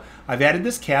 so I've added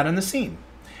this cat in the scene.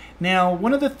 Now,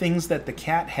 one of the things that the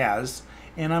cat has,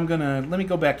 and let me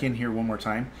go back in here one more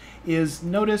time, is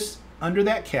notice under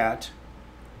that cat,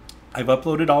 I've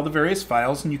uploaded all the various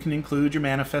files, and you can include your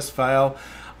manifest file.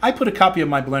 I put a copy of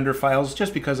my Blender files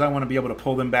just because I want to be able to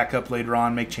pull them back up later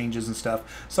on, make changes and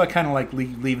stuff. So I kind of like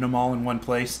leaving them all in one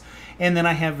place. And then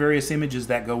I have various images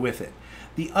that go with it.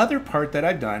 The other part that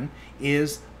I've done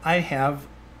is I have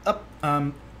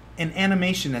an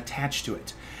animation attached to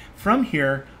it. From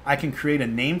here, I can create a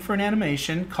name for an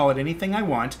animation, call it anything I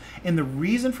want, and the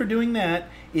reason for doing that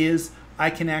is I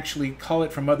can actually call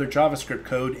it from other JavaScript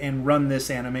code and run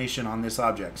this animation on this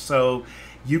object. So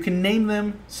you can name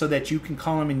them so that you can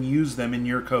call them and use them in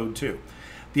your code too.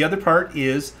 The other part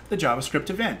is the JavaScript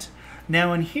event.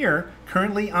 Now in here,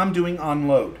 currently I'm doing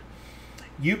onload.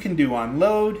 You can do on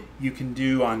load, you can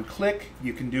do on click,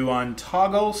 you can do on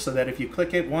toggle so that if you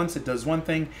click it once it does one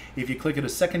thing, if you click it a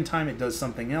second time it does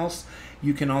something else.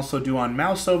 You can also do on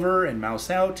mouse over and mouse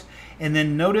out. And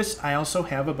then notice I also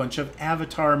have a bunch of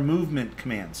avatar movement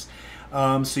commands.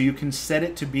 So you can set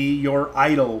it to be your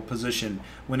idle position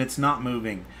when it's not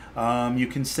moving. You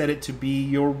can set it to be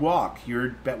your walk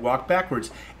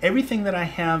backwards. Everything that I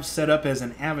have set up as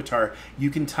an avatar, you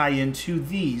can tie into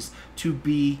these to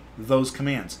be those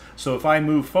commands. So if I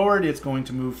move forward, it's going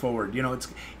to move forward. You know,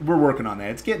 we're working on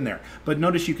that. It's getting there. But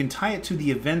notice you can tie it to the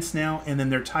events now, and then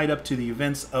they're tied up to the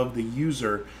events of the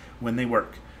user when they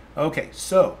work. Okay,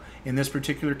 so in this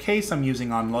particular case, I'm using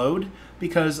onload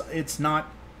because it's not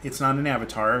an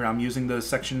avatar. I'm using the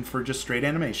section for just straight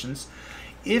animations.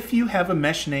 If you have a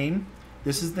mesh name,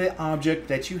 this is the object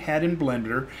that you had in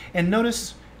Blender. And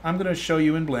notice, I'm going to show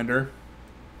you in Blender.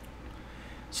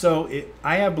 So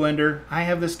I have Blender, I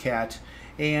have this cat,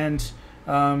 and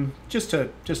just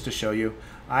to show you,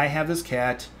 I have this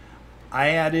cat.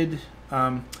 I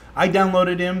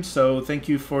downloaded him, so thank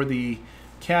you for the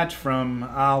cat from,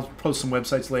 I'll post some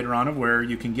websites later on of where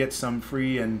you can get some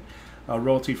free and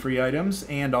royalty-free items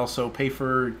and also pay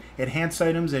for enhanced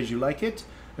items as you like it.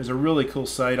 There's a really cool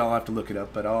site. I'll have to look it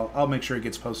up, but I'll make sure it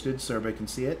gets posted so everybody can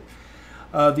see it.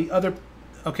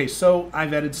 Okay, so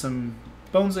I've added some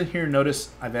bones in here.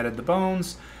 Notice I've added the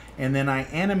bones, and then I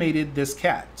animated this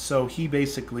cat. So he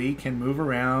basically can move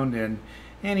around, and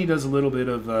he does a little bit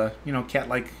of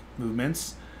cat-like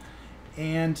movements.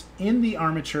 And in the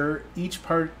armature, each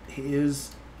part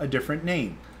is a different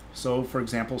name. So for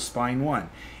example, spine 1.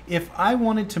 If I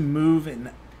wanted to move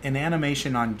an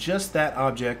animation on just that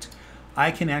object, I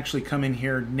can actually come in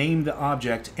here, name the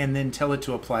object, and then tell it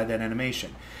to apply that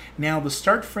animation. Now the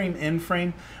start frame, end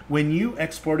frame, when you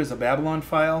export as a Babylon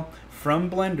file from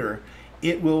Blender,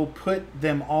 it will put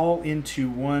them all into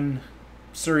one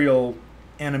serial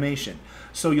animation.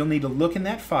 So you'll need to look in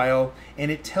that file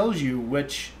and it tells you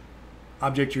which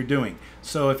object you're doing.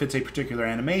 So if it's a particular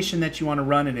animation that you want to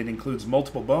run and it includes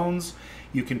multiple bones,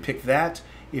 you can pick that.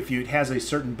 If it has a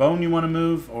certain bone you want to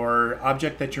move or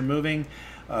object that you're moving,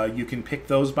 you can pick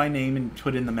those by name and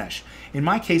put in the mesh. In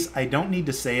my case, I don't need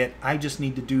to say it. I just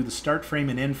need to do the start frame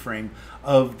and end frame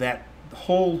of that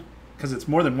whole, because it's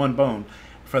more than one bone.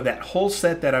 For that whole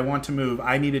set that I want to move,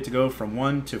 I need it to go from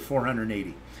 1 to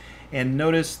 480. And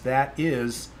notice that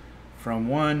is from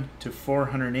 1 to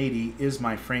 480 is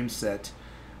my frame set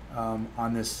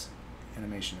on this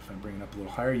animation. If I bring it up a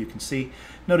little higher, you can see.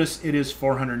 Notice it is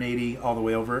 480 all the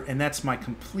way over, and that's my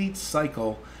complete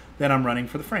cycle that I'm running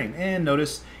for the frame. And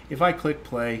notice if I click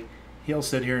play, he'll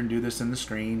sit here and do this in the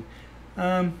screen.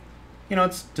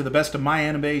 It's to the best of my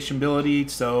animation ability,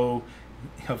 so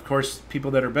of course people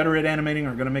that are better at animating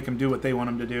are going to make them do what they want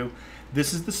them to do.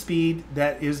 This is the speed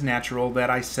that is natural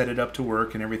that I set it up to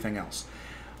work and everything else.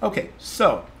 Okay,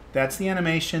 so That's the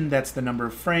animation, that's the number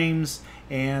of frames,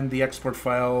 and the export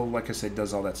file, like I said,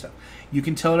 does all that stuff. You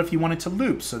can tell it if you want it to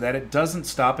loop so that it doesn't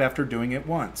stop after doing it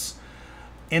once.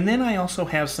 And then I also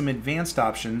have some advanced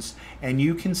options, and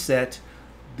you can set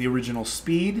the original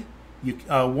speed.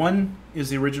 One is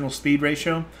the original speed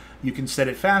ratio. You can set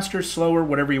it faster, slower,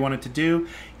 whatever you want it to do.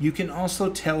 You can also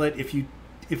tell it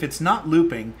if it's not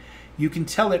looping, you can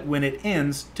tell it when it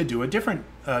ends to do a different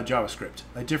JavaScript,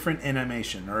 a different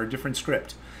animation, or a different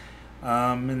script.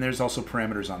 And there's also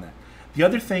parameters on that. The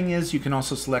other thing is you can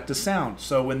also select a sound.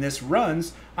 So when this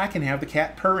runs, I can have the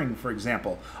cat purring, for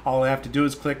example. All I have to do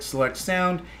is click select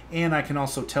sound, and I can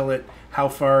also tell it how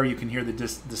far you can hear the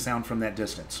sound from that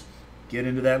distance. Get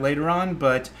into that later on,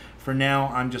 but for now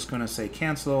I'm just going to say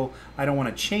cancel. I don't want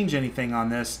to change anything on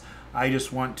this. I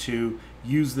just want to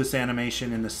use this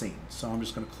animation in the scene. So I'm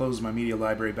just going to close my media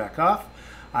library back off.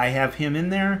 I have him in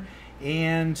there,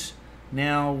 and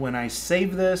now when I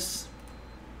save this,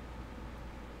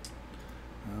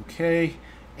 okay,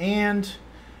 and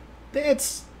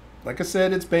it's, like I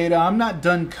said, it's beta. I'm not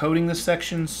done coding this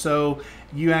section, so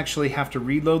you actually have to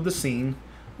reload the scene,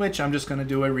 which I'm just going to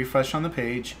do a refresh on the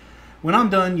page. When I'm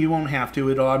done, you won't have to.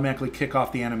 It'll automatically kick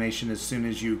off the animation as soon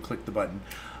as you click the button.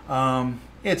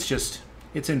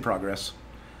 It's in progress.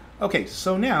 Okay,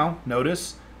 so now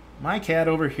notice my cat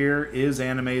over here is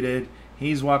animated.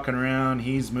 He's walking around,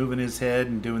 he's moving his head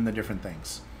and doing the different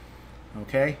things.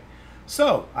 Okay,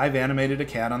 so I've animated a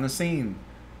cat on the scene,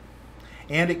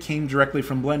 and it came directly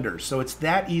from Blender. So it's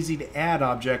that easy to add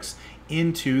objects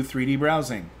into 3D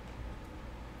browsing.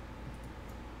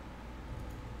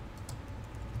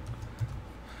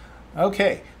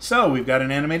 Okay, so we've got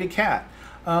an animated cat.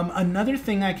 Another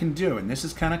thing I can do, and this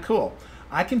is kind of cool,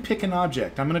 I can pick an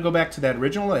object. I'm going to go back to that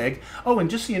original egg. Oh, and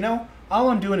just so you know, all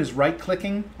I'm doing is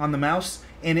right-clicking on the mouse,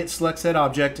 and it selects that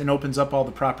object and opens up all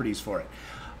the properties for it.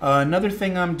 Another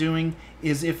thing I'm doing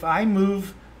is if I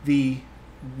move the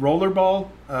rollerball,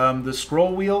 the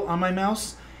scroll wheel on my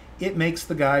mouse, it makes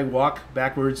the guy walk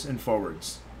backwards and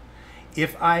forwards.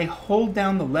 If I hold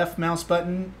down the left mouse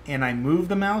button and I move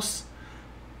the mouse,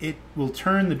 it will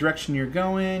turn the direction you're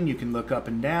going. You can look up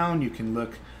and down. You can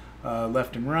look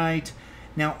left and right.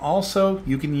 Now also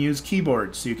you can use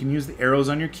keyboards. So you can use the arrows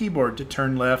on your keyboard to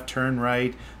turn left, turn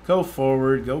right, go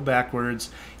forward, go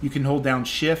backwards. You can hold down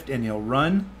Shift and he'll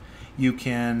run. You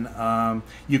can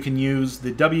use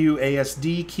the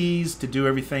WASD keys to do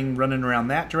everything running around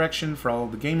that direction for all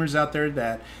the gamers out there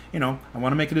that, you know, I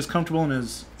want to make it as comfortable and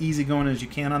as easy going as you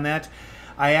can on that.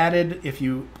 I added, if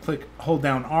you hold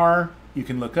down R, you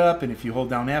can look up, and if you hold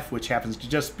down F, which happens to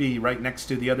just be right next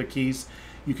to the other keys,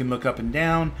 you can look up and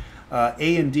down.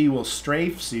 A and D will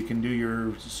strafe, so you can do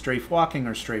your strafe walking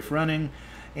or strafe running,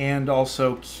 and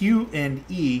also Q and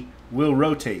E will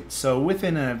rotate. So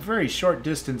within a very short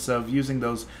distance of using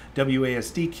those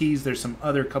WASD keys, there's some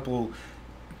other couple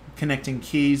connecting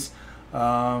keys.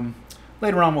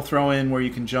 Later on we'll throw in where you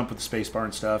can jump with the spacebar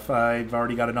and stuff. I've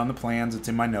already got it on the plans, it's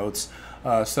in my notes.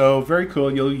 So very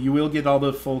cool, you will get all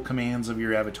the full commands of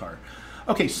your avatar.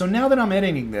 Okay, so now that I'm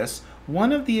editing this,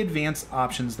 one of the advanced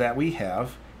options that we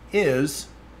have is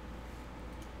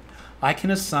I can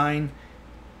assign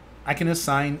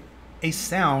a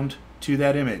sound to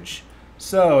that image.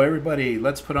 So everybody,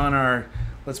 let's put on our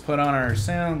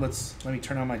sound. Let me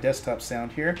turn on my desktop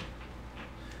sound here.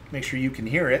 Make sure you can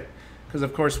hear it, because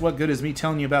of course, what good is me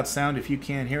telling you about sound if you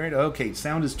can't hear it? Okay,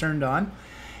 sound is turned on.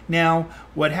 Now,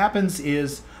 what happens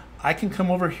is I can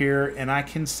come over here and I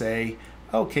can say,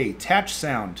 okay, attach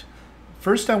sound.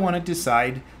 First, I want to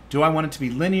decide, do I want it to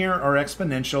be linear or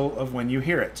exponential of when you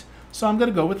hear it? So I'm going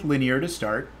to go with linear to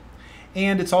start,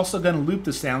 and it's also going to loop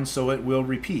the sound so it will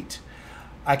repeat.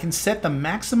 I can set the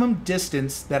maximum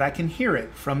distance that I can hear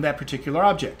it from that particular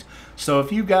object. So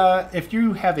if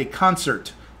you have a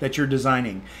concert that you're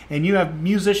designing and you have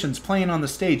musicians playing on the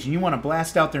stage and you want to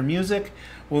blast out their music,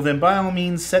 well then by all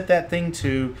means set that thing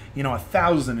to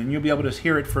 1,000, and you'll be able to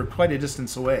hear it for quite a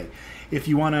distance away. If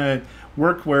you want to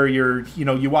work where you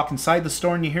walk inside the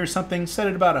store and you hear something, set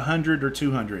it about 100 or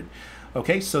 200.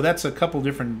 Okay, so that's a couple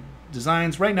different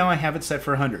designs. Right now I have it set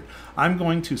for 100. I'm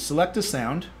going to select a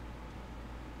sound,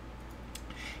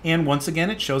 and once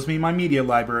again it shows me my media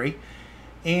library,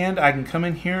 and I can come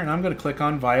in here and I'm going to click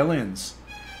on violins.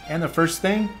 And the first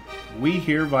thing, we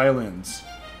hear violins.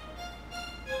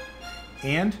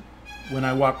 And when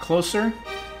I walk closer,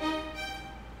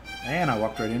 and I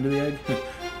walked right into the egg,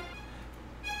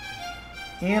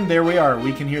 and there we are,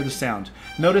 we can hear the sound.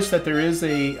 Notice that there is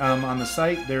a, on the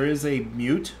site, there is a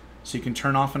mute, so you can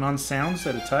turn off and on sounds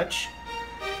at a touch.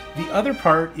 The other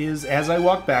part is, as I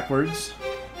walk backwards,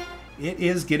 it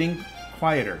is getting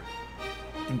quieter.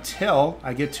 until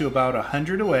I get to about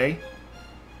 100 away,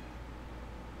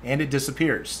 and it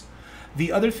disappears.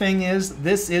 The other thing is,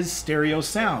 this is stereo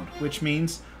sound, which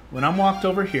means when I'm walked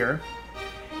over here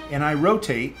and I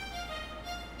rotate,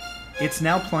 it's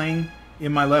now playing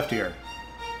in my left ear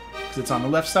because it's on the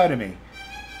left side of me.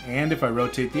 And if I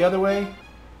rotate the other way,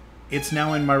 it's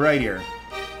now in my right ear,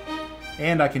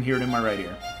 and I can hear it in my right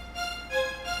ear.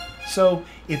 So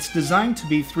it's designed to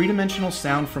be three-dimensional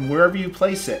sound from wherever you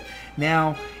place it.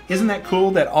 Now, isn't that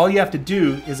cool that all you have to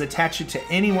do is attach it to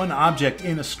any one object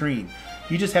in a screen?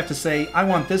 You just have to say, I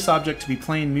want this object to be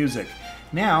playing music.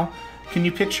 Now, can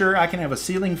you picture, I can have a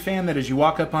ceiling fan that as you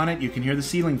walk up on it, you can hear the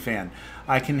ceiling fan.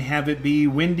 I can have it be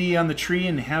windy on the tree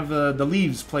and have the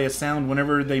leaves play a sound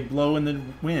whenever they blow in the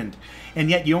wind. And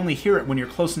yet you only hear it when you're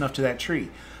close enough to that tree.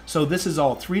 So this is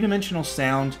all three-dimensional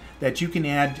sound that you can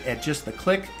add at just the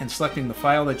click and selecting the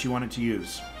file that you want it to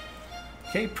use.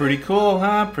 Okay, pretty cool,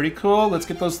 huh? Pretty cool. Let's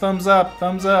get those thumbs up.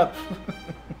 Thumbs up.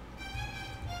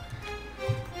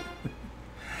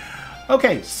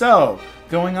 Okay, so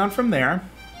going on from there,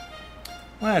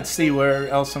 let's see where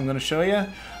else I'm going to show you.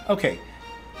 Okay,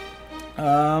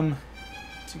 to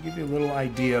give you a little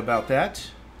idea about that,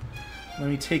 let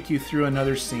me take you through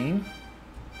another scene.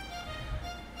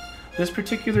 This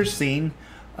particular scene,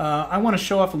 I want to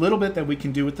show off a little bit that we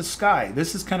can do with the sky.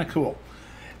 This is kind of cool.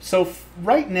 So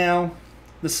right now,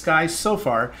 the sky so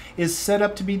far is set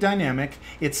up to be dynamic.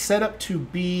 It's set up to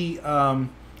be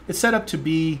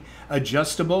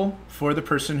adjustable for the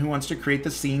person who wants to create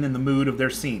the scene and the mood of their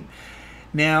scene.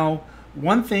 Now,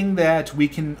 one thing that we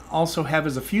can also have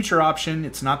as a future option,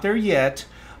 it's not there yet,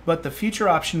 but the future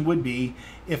option would be,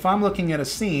 if I'm looking at a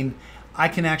scene, I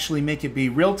can actually make it be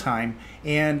real time,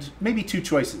 and maybe two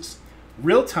choices.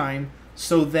 Real time,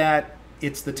 so that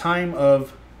it's the time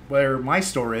of where my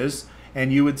store is,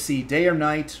 and you would see day or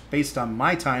night based on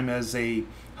my time as a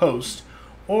host.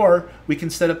 Or we can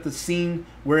set up the scene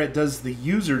where it does the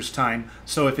user's time.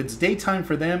 So if it's daytime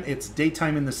for them, it's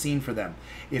daytime in the scene for them.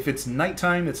 If it's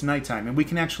nighttime, it's nighttime. And we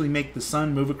can actually make the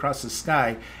sun move across the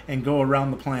sky and go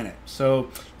around the planet. So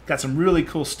got some really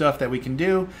cool stuff that we can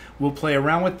do. We'll play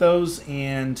around with those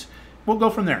and we'll go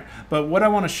from there. But what I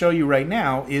want to show you right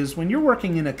now is when you're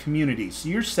working in a community, so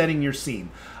you're setting your scene.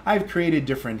 I've created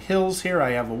different hills here. I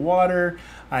have a water.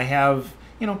 I have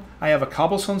a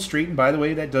cobblestone street, and by the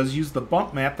way, that does use the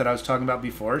bump map that I was talking about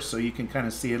before, so you can kind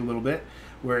of see it a little bit,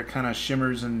 where it kind of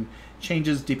shimmers and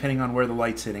changes depending on where the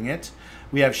light's hitting it.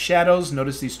 We have shadows.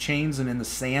 Notice these chains, and in the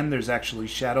sand, there's actually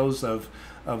shadows of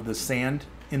the sand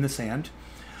in the sand.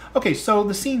 Okay, so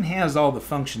the scene has all the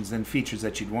functions and features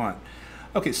that you'd want.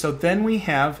 Okay, so then we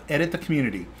have edit the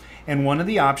community, and one of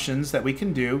the options that we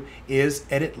can do is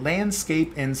edit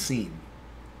landscape and scene.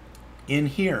 In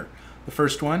here, the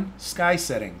first one, sky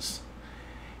settings.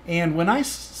 And when I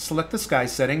select the sky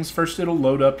settings, first it'll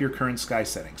load up your current sky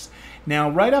settings. Now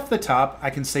right off the top, I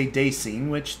can say day scene,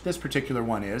 which this particular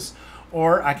one is,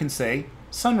 or I can say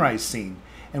sunrise scene.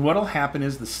 And what'll happen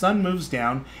is the sun moves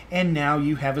down, and now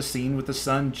you have a scene with the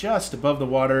sun just above the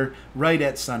water right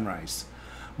at sunrise.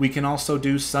 We can also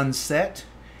do sunset,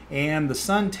 and the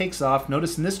sun takes off.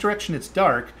 Notice in this direction it's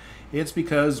dark. It's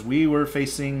because we were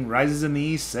facing rises in the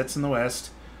east, sets in the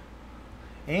west.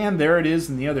 And there it is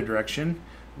in the other direction.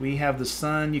 We have the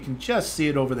sun. You can just see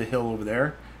it over the hill over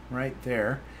there, right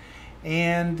there.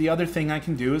 And the other thing I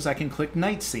can do is I can click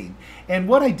night scene. And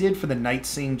what I did for the night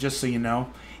scene, just so you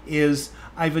know, is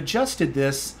I've adjusted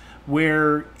this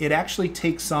where it actually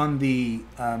takes on the,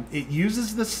 it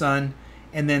uses the sun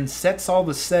and then sets all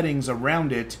the settings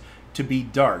around it to be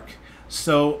dark.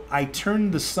 So I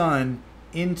turned the sun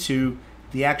into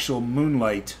the actual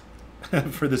moonlight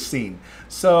for the scene.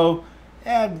 So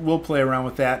we'll play around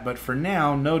with that, but for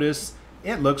now, notice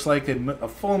it looks like a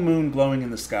full moon glowing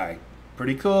in the sky.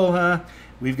 Pretty cool, huh?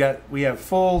 We have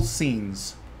full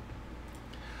scenes.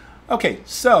 Okay,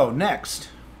 so next,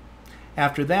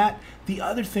 after that, the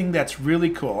other thing that's really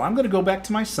cool, I'm going to go back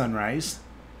to my sunrise,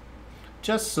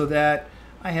 just so that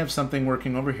I have something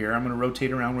working over here. I'm going to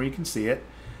rotate around where you can see it.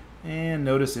 And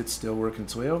notice it's still working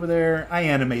its way over there. I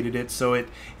animated it, so it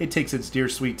takes its dear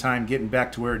sweet time getting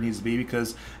back to where it needs to be,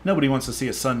 because nobody wants to see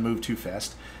a sun move too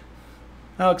fast.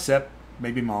 Oh, except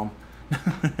maybe Mom.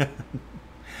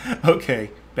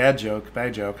 Okay, bad joke,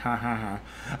 ha ha ha.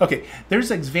 Okay, there's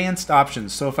advanced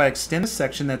options. So if I extend the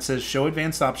section that says show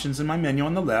advanced options in my menu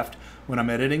on the left when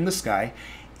I'm editing the sky,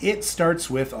 it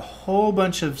starts with a whole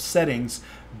bunch of settings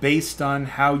based on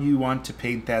how you want to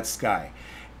paint that sky.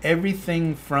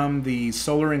 Everything from the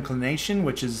solar inclination,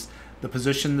 which is the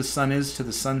position the sun is to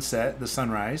the sunset, the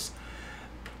sunrise.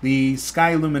 The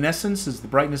sky luminescence is the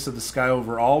brightness of the sky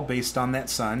overall based on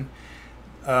that sun.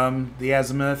 the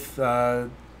azimuth,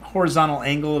 horizontal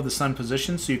angle of the sun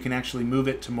position, so you can actually move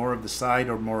it to more of the side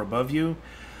or more above you.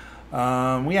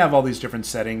 We have all these different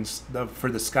settings.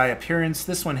 For the sky appearance,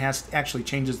 this one actually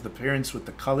changes the appearance with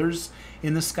the colors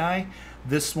in the sky.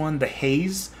 This one, the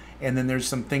haze, and then there's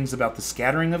some things about the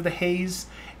scattering of the haze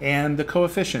and the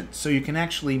coefficient. So you can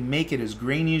actually make it as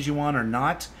grainy as you want or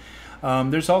not.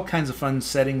 There's all kinds of fun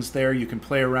settings there. You can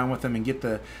play around with them and get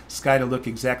the sky to look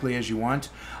exactly as you want.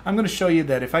 I'm going to show you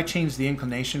that if I change the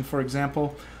inclination, for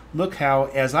example, look how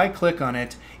as I click on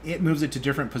it, it moves it to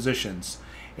different positions.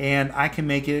 And I can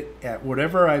make it at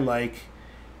whatever I like,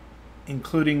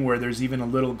 including where there's even a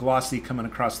little glossy coming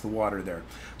across the water there.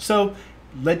 So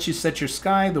let you set your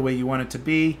sky the way you want it to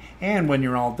be, and when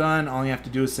you're all done, all you have to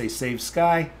do is say save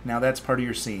sky. Now that's part of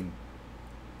your scene.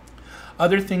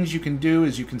 Other things you can do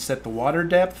is you can set the water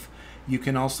depth. You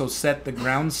can also set the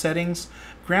ground settings.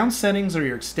 Ground settings are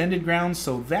your extended ground,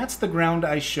 so that's the ground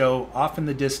I show off in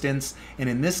the distance, and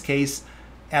in this case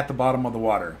at the bottom of the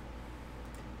water.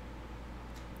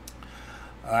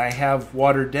 I have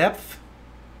water depth.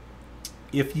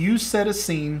 If you set a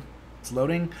scene, it's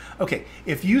loading. Okay,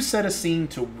 if you set a scene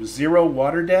to 0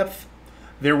 water depth,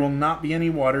 there will not be any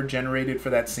water generated for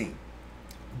that scene.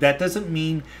 That doesn't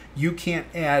mean you can't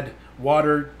add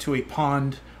water to a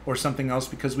pond or something else,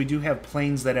 because we do have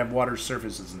planes that have water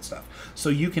surfaces and stuff. So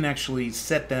you can actually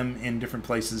set them in different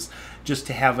places just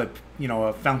to have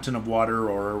a fountain of water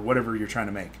or whatever you're trying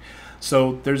to make.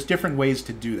 So there's different ways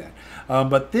to do that.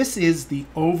 But this is the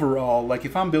overall, like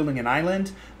if I'm building an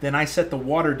island, then I set the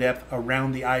water depth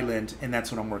around the island, and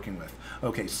that's what I'm working with.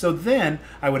 Okay, so then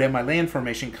I would have my land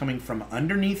formation coming from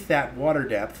underneath that water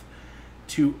depth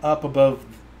to up above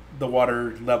the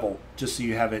water level, just so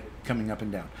you have it coming up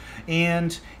and down.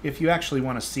 And if you actually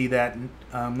want to see that,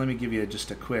 let me give you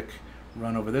just a quick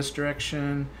run over this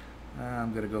direction.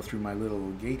 I'm going to go through my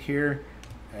little gate here,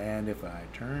 and if I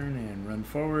turn and run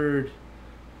forward,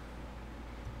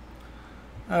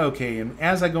 okay, and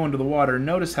as I go into the water,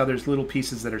 notice how there's little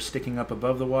pieces that are sticking up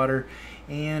above the water,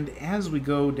 and as we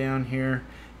go down here,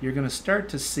 you're going to start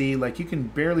to see, like, you can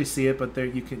barely see it, but there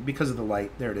you can, because of the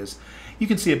light, there it is. You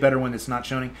can see it better when it's not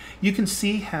showing. You can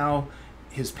see how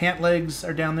his pant legs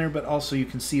are down there, but also you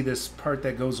can see this part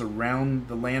that goes around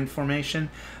the land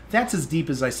formation. That's as deep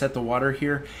as I set the water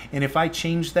here, and if I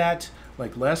change that,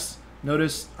 like less,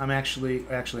 notice I'm actually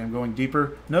I'm going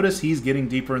deeper. Notice he's getting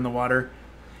deeper in the water,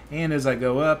 and as I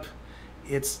go up,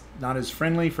 it's not as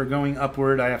friendly for going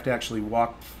upward. I have to actually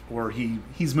walk, or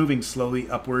he's moving slowly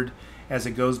upward as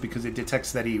it goes, because it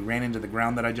detects that he ran into the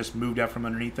ground that I just moved out from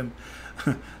underneath him.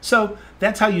 So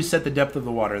that's how you set the depth of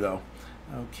the water, though.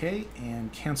 Okay, and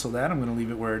cancel that. I'm going to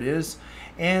leave it where it is.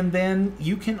 And then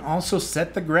you can also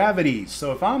set the gravity.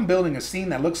 So if I'm building a scene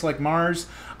that looks like Mars,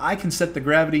 I can set the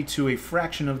gravity to a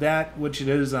fraction of that, which it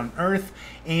is on Earth,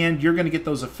 and you're going to get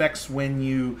those effects when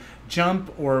you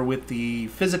jump or with the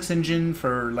physics engine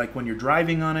for like when you're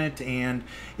driving on it, and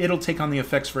it'll take on the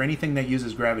effects for anything that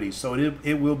uses gravity. So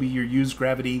it will be your use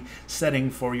gravity setting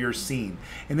for your scene.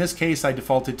 In this case, I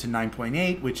defaulted to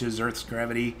 9.8, which is Earth's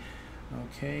gravity.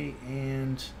 Okay,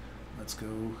 and let's go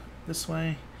this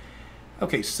way.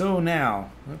 Okay, so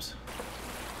now, whoops.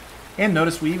 And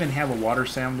notice we even have a water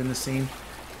sound in the scene.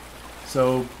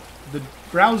 So the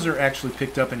browser actually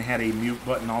picked up and had a mute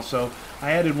button also.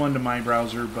 I added one to my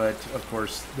browser, but of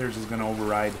course theirs is going to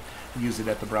override, use it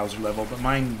at the browser level, but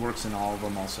mine works in all of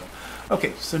them also.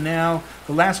 Okay, so now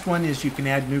the last one is you can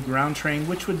add new ground terrain,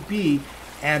 which would be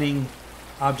adding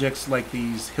objects like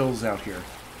these hills out here.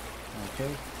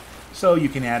 Okay. So you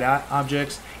can add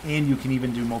objects, and you can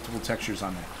even do multiple textures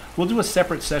on that. We'll do a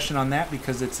separate session on that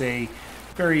because it's a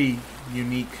very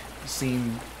unique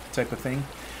scene type of thing.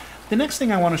 The next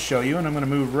thing I want to show you, and I'm going to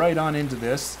move right on into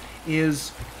this,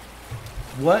 is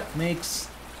what makes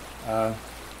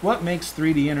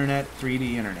 3D Internet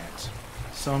 3D Internet.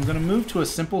 So I'm going to move to a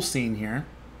simple scene here,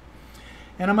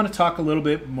 and I'm going to talk a little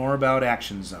bit more about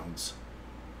action zones.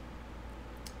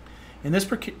 In this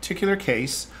particular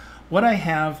case, what I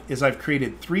have is I've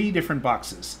created 3 different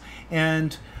boxes,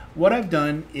 and what I've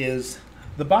done is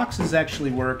the boxes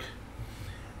actually work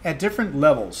at different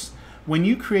levels. When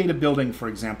you create a building, for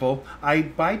example, I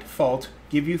by default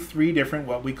give you 3 different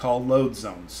what we call load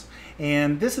zones,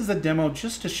 and this is a demo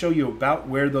just to show you about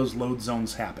where those load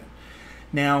zones happen.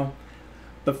 Now,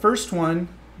 the first one,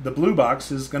 the blue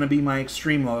box, is going to be my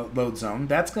extreme load zone.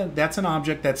 That's an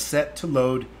object that's set to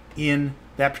load in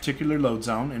that particular load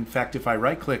zone. In fact, if I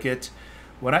right click it,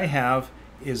 what I have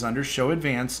is under Show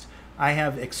Advanced, I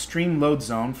have Extreme Load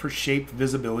Zone for Shape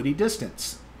Visibility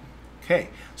Distance. Okay,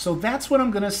 so that's what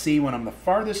I'm going to see when I'm the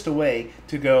farthest away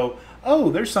to go, oh,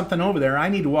 there's something over there. I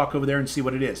need to walk over there and see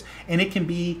what it is. And it can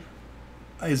be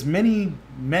as many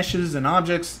meshes and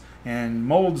objects and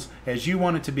molds as you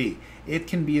want it to be. It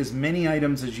can be as many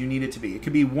items as you need it to be. It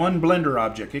could be one Blender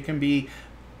object. It can be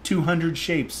 200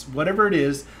 shapes. Whatever it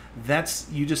is,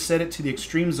 you just set it to the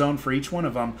extreme zone for each one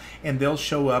of them, and they'll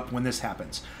show up when this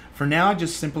happens. For now, I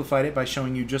just simplified it by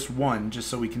showing you just one, just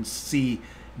so we can see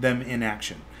them in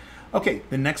action. Okay,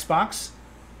 the next box,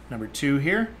 number 2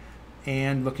 here,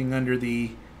 and looking under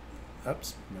the,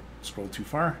 oops, scroll too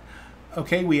far.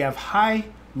 Okay, we have high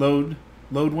load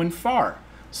when far.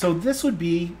 So this would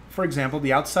be, for example,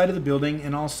 the outside of the building,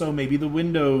 and also maybe the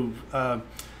window,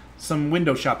 some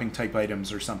window shopping type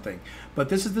items or something. But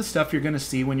this is the stuff you're going to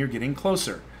see when you're getting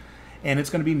closer. And it's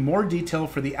going to be more detail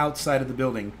for the outside of the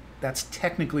building. That's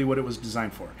technically what it was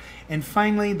designed for. And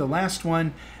finally, the last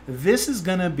one, this is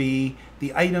going to be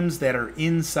the items that are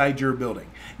inside your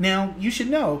building. Now, you should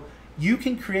know, you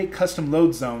can create custom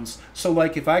load zones. So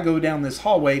like if I go down this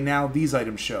hallway, now these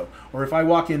items show. Or if I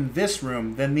walk in this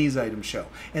room, then these items show.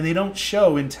 And they don't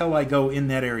show until I go in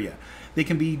that area. They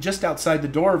can be just outside the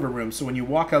door of a room. So when you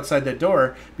walk outside that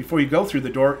door, before you go through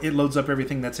the door, it loads up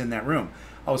everything that's in that room.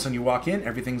 All of a sudden you walk in,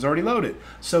 everything's already loaded.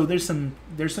 So there's some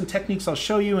techniques I'll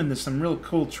show you, and there's some real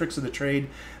cool tricks of the trade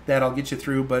that I'll get you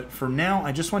through. But for now,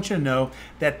 I just want you to know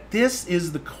that this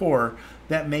is the core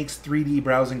that makes 3D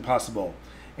browsing possible.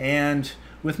 And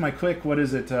with my quick,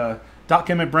 Doc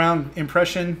Emmett Brown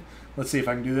impression, let's see if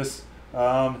I can do this.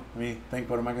 Let me think,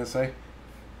 what am I going to say?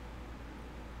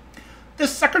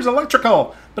 This sucker's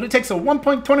electrical, but it takes a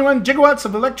 1.21 gigawatts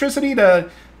of electricity to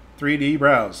 3D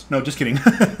browse. No, just kidding.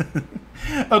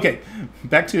 Okay,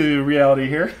 back to reality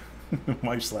here.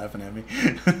 Wife's laughing at me.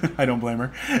 I don't blame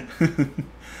her.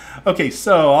 Okay,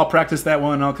 so I'll practice that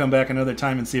one. I'll come back another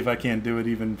time and see if I can't do it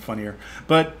even funnier.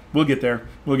 But we'll get there.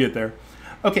 We'll get there.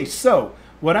 Okay, so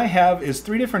what I have is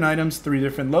 3 different items, 3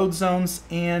 different load zones,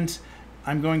 and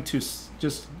I'm going to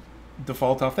just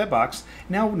default off that box.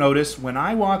 Now notice when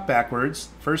I walk backwards,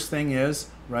 first thing is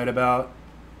right about,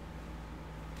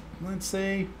 let's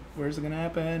say, where's it going to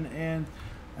happen? And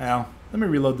now let me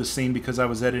reload the scene because I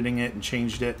was editing it and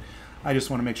changed it. I just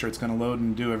want to make sure it's going to load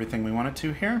and do everything we want it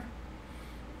to here.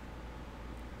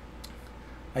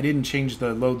 I didn't change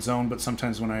the load zone, but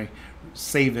sometimes when I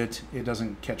save it, it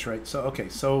doesn't catch right.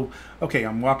 So okay,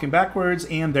 I'm walking backwards,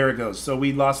 and there it goes. So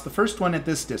we lost the first one at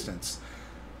this distance.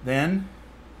 Then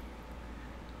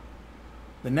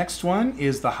the next one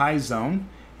is the high zone,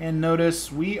 and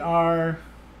notice we are,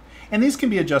 and these can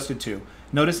be adjusted too.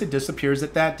 Notice it disappears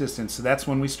at that distance, so that's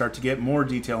when we start to get more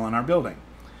detail on our building.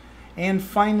 And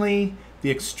finally,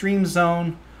 the extreme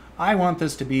zone. I want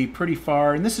this to be pretty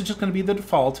far, and this is just going to be the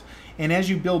default. And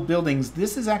as you build buildings,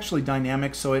 this is actually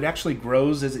dynamic, so it actually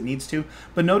grows as it needs to.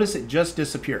 But notice it just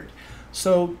disappeared.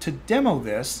 So to demo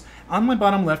this, on my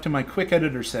bottom left in my quick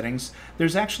editor settings,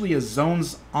 there's actually a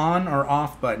zones on or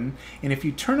off button. And if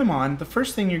you turn them on, the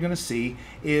first thing you're going to see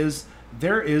is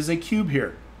there is a cube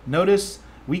here. Notice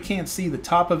we can't see the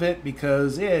top of it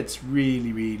because it's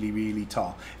really, really, really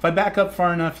tall. If I back up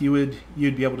far enough, you'd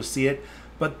be able to see it.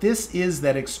 But this is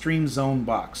that extreme zone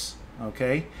box,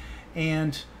 okay?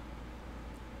 And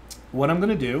what I'm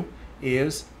going to do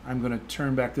is I'm going to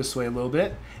turn back this way a little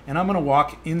bit, and I'm going to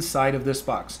walk inside of this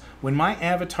box. When my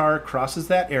avatar crosses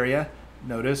that area,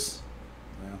 notice,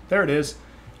 well, there it is.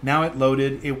 Now it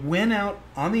loaded. It went out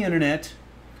on the internet,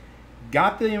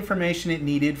 got the information it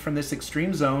needed from this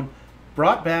extreme zone,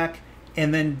 brought back,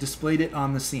 and then displayed it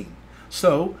on the scene.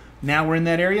 So now we're in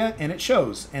that area, and it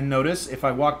shows. And notice if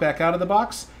I walk back out of the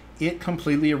box, it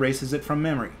completely erases it from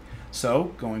memory.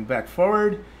 So going back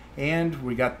forward, and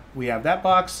we have that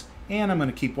box, and I'm going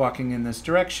to keep walking in this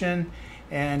direction.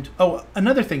 And oh,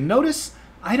 another thing, notice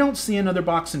I don't see another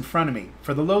box in front of me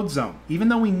for the load zone, even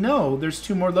though we know there's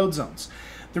 2 more load zones.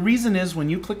 The reason is when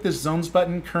you click this zones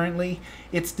button currently,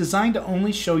 it's designed to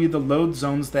only show you the load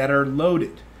zones that are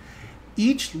loaded.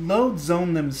 Each load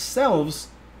zone themselves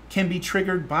can be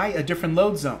triggered by a different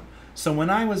load zone. So when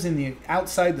I was in the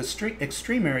outside the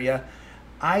extreme area,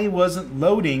 I wasn't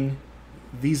loading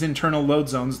these internal load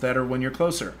zones that are when you're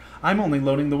closer. I'm only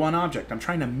loading the one object. I'm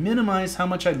trying to minimize how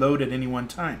much I load at any one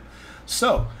time.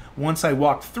 So once I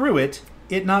walked through it,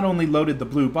 it not only loaded the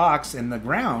blue box and the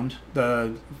ground,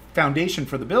 the foundation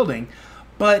for the building,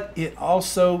 but it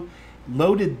also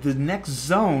loaded the next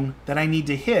zone that I need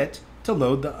to hit to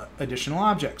load the additional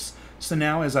objects. So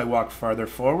now as I walk farther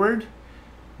forward,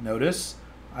 notice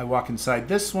I walk inside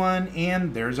this one,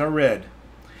 and there's our red.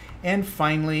 And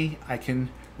finally, I can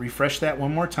refresh that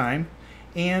one more time,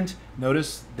 and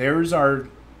notice there's our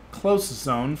close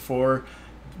zone for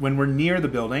when we're near the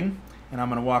building. And I'm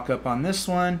going to walk up on this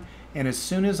one, and as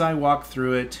soon as I walk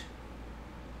through it,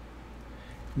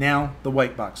 now the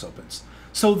white box opens.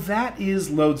 So that is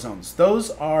load zones.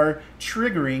 Those are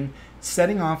triggering,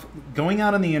 setting off, going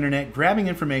out on the internet, grabbing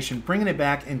information, bringing it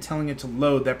back, and telling it to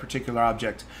load that particular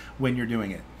object when you're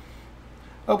doing it.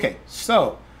 Okay,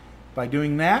 so by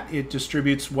doing that, it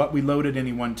distributes what we load at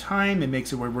any one time. It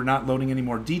makes it where we're not loading any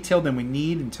more detail than we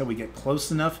need until we get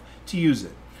close enough to use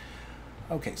it.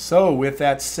 Okay, so with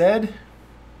that said,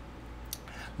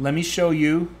 let me show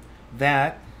you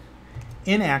that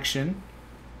in action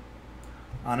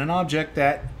on an object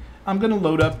that I'm going to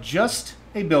load up just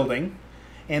a building.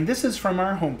 And this is from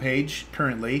our homepage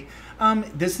currently.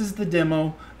 This is the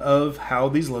demo of how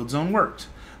these load zone worked.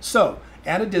 So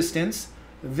at a distance,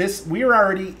 we are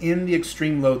already in the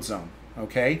extreme load zone,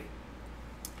 okay?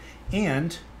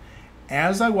 And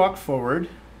as I walk forward,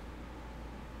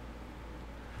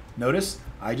 notice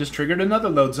I just triggered another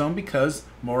load zone because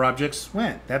more objects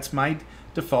went. That's my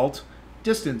default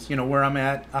distance, you know, where I'm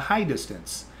at a high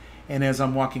distance. And as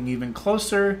I'm walking even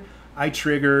closer, I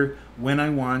trigger when I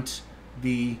want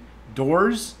the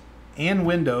doors and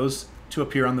windows to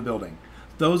appear on the building.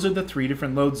 Those are the 3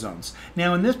 different load zones.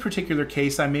 Now in this particular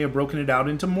case, I may have broken it out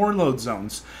into more load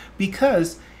zones,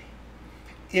 because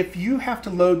if you have to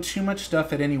load too much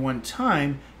stuff at any one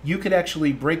time, you could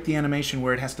actually break the animation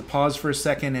where it has to pause for a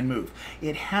second and move.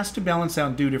 It has to balance out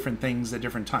and do different things at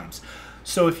different times.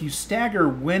 So if you stagger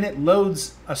when it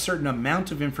loads a certain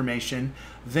amount of information,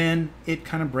 then it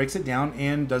kind of breaks it down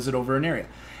and does it over an area.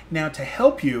 Now to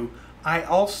help you, I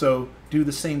also do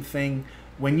the same thing.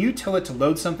 When you tell it to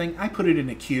load something, I put it in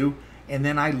a queue, and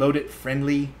then I load it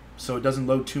friendly so it doesn't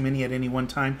load too many at any one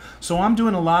time. So I'm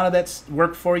doing a lot of that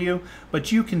work for you,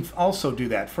 but you can also do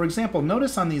that. For example,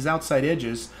 notice on these outside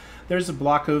edges, there's a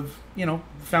block of, you know,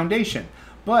 foundation,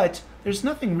 but there's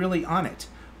nothing really on it.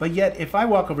 But yet, if I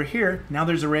walk over here, now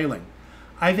there's a railing.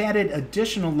 I've added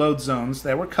additional load zones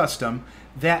that were custom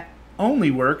that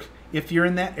only work if you're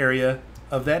in that area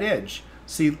of that edge.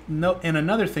 See, and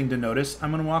another thing to notice,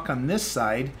 I'm going to walk on this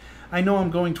side. I know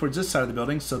I'm going towards this side of the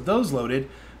building, so those loaded.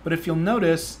 But if you'll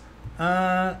notice,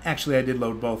 actually I did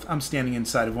load both. I'm standing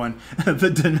inside of one. The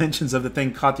dimensions of the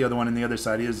thing caught the other one, and the other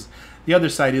side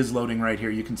is loading right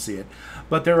here. You can see it.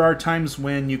 But there are times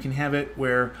when you can have it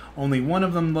where only one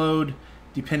of them load,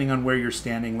 depending on where you're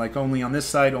standing. Like only on this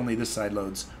side, only this side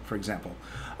loads, for example.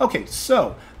 Okay,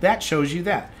 so that shows you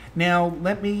that. Now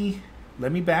let me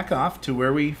back off to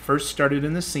where we first started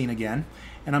in the scene again,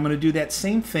 and I'm going to do that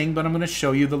same thing, but I'm going to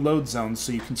show you the load zones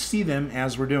so you can see them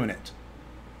as we're doing it.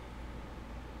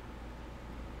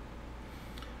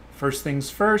 First things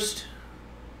first.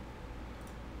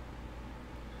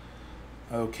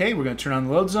 Okay, we're going to turn on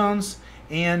the load zones,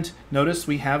 and notice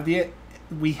we're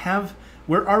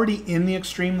already in the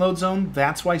extreme load zone.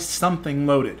 That's why something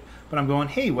loaded. But I'm going,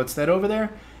 hey, what's that over there?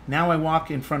 Now I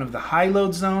walk in front of the high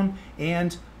load zone,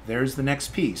 and there's the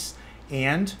next piece.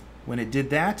 And when it did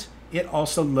that, it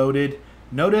also loaded.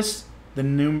 Notice the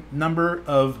number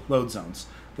of load zones.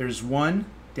 There's one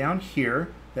down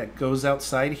here that goes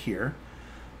outside here.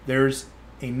 There's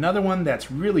another one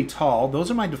that's really tall.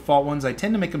 Those are my default ones. I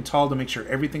tend to make them tall to make sure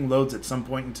everything loads at some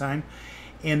point in time.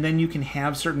 And then you can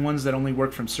have certain ones that only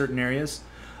work from certain areas.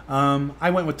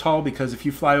 I went with tall because if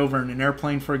you fly over in an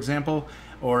airplane, for example,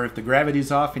 or if the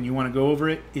gravity's off and you want to go over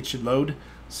it, it should load.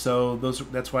 So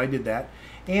that's why I did that.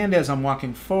 And as I'm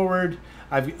walking forward,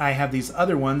 I have these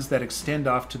other ones that extend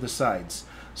off to the sides.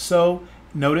 So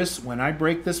notice when I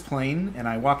break this plane and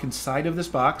I walk inside of this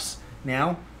box,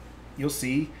 now you'll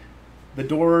see the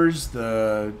doors,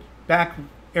 the back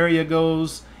area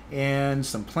goes, and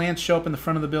some plants show up in the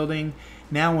front of the building.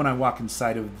 Now when I walk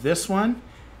inside of this one,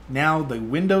 now the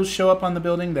windows show up on the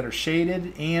building that are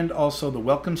shaded, and also the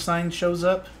welcome sign shows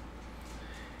up.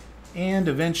 And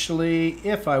eventually,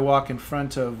 if I walk in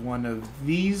front of one of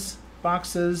these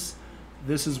boxes,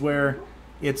 this is where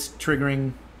it's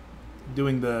triggering,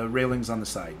 doing the railings on the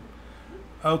side.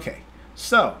 Okay,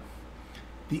 so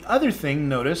the other thing,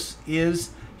 notice,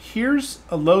 is here's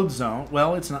a load zone.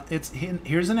 Well, it's not.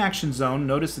 Here's an action zone.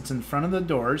 Notice it's in front of the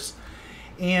doors,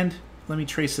 and let me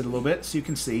trace it a little bit so you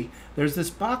can see. There's this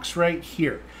box right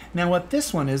here. Now what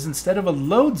this one is, instead of a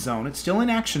load zone, it's still an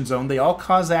action zone. They all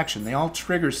cause action. They all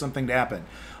trigger something to happen.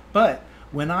 But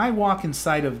when I walk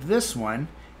inside of this one,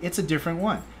 it's a different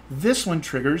one. This one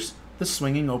triggers the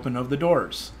swinging open of the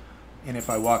doors. And if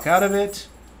I walk out of it,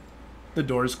 the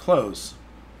doors close.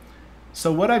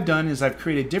 So what I've done is I've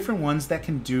created different ones that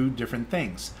can do different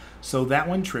things. So that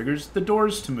one triggers the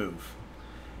doors to move.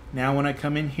 Now when I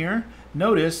come in here,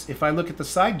 notice if I look at the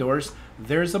side doors,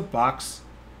 there's a box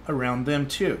around them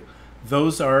too.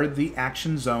 Those are the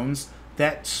action zones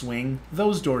that swing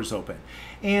those doors open.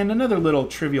 And another little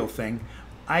trivial thing,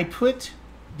 I put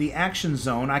the action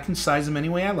zone, I can size them any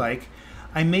way I like.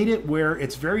 I made it where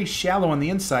it's very shallow on the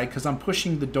inside because I'm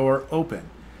pushing the door open.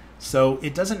 So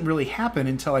it doesn't really happen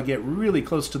until I get really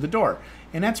close to the door.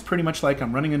 And that's pretty much like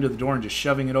I'm running into the door and just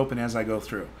shoving it open as I go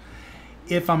through.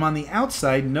 If I'm on the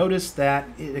outside, notice that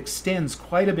it extends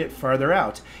quite a bit farther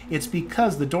out. It's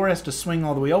because the door has to swing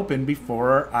all the way open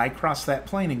before I cross that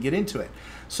plane and get into it.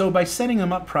 So by setting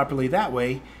them up properly that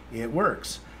way, it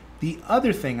works. The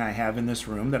other thing I have in this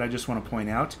room that I just want to point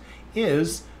out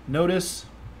is, notice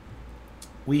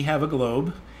we have a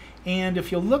globe, and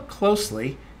if you'll look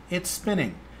closely, it's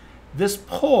spinning. This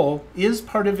pole is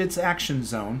part of its action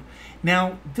zone.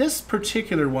 Now, this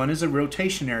particular one is a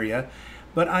rotation area,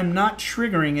 but I'm not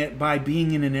triggering it by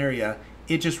being in an area.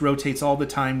 It just rotates all the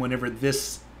time whenever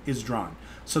this is drawn.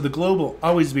 So the globe will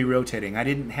always be rotating. I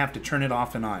didn't have to turn it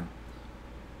off and on.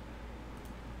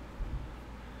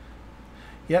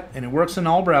 Yep, and it works in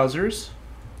all browsers.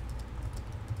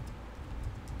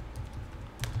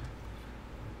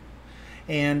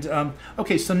 And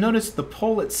okay, so notice the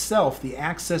pole itself, the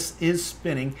axis is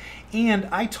spinning, and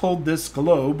I told this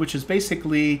globe, which is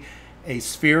basically a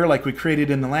sphere like we created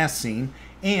in the last scene,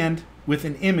 and with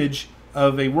an image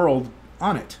of a world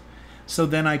on it. So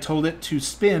then I told it to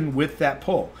spin with that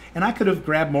pole. And I could have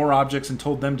grabbed more objects and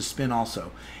told them to spin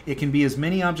also. It can be as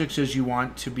many objects as you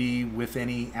want to be with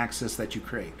any axis that you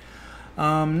create.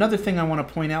 Another thing I want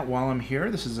to point out while I'm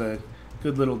here, this is a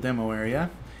good little demo area,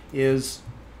 is,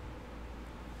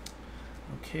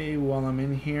 okay, while I'm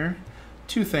in here,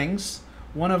 two things.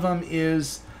 One of them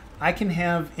is I can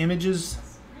have images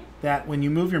that when you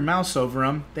move your mouse over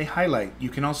them, they highlight. You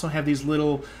can also have these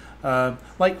little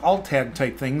like alt tag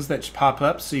type things that pop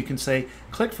up, so you can say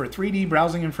click for 3D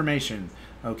browsing information.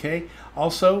 Okay,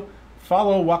 also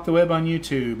follow WalkTheWeb on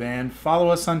YouTube and follow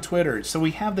us on Twitter. So we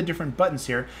have the different buttons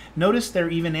here. Notice they're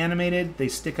even animated. They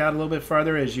stick out a little bit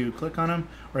farther as you click on them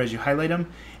or as you highlight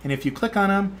them. And if you click on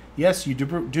them, yes, you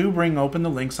do bring open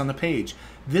the links on the page.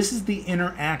 This is the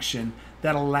interaction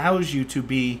that allows you to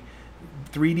be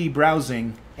 3D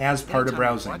browsing as part of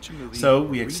browsing. So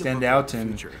we extend out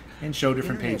and show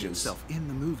different pages. In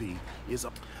the movie is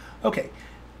okay.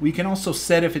 We can also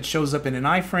set if it shows up in an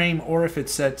iframe or if it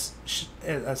sets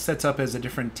up as a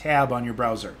different tab on your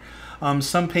browser.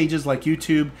 Some pages like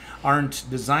YouTube aren't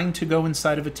designed to go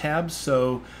inside of a tab,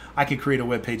 so I could create a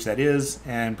web page that is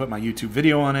and put my YouTube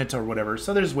video on it or whatever.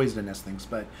 So there's ways to nest things,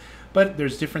 but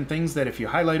there's different things that if you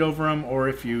highlight over them or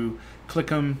if you click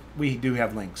them, we do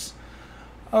have links.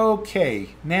 Okay,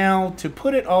 now to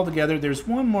put it all together, there's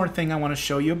one more thing I want to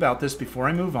show you about this before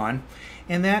I move on,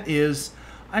 and that is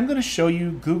I'm going to show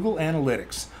you Google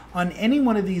Analytics on any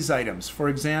one of these items. For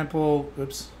example,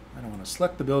 oops, I don't want to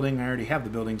select the building. I already have the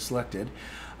building selected.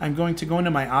 I'm going to go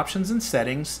into my options and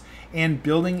settings and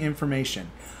building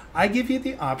information. I give you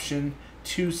the option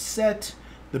to set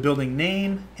the building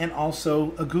name and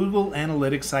also a Google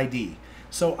Analytics ID.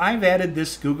 So I've added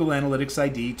this Google Analytics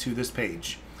ID to this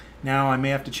page. Now I may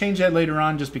have to change that later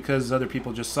on just because other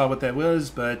people just saw what that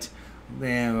was, but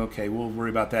okay, we'll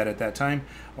worry about that at that time.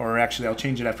 Or actually I'll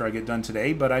change it after I get done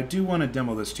today, but I do want to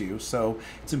demo this to you, so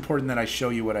it's important that I show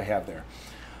you what I have there.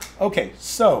 Okay,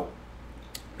 so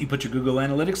you put your Google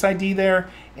Analytics ID there,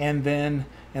 and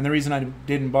the reason I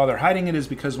didn't bother hiding it is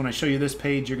because when I show you this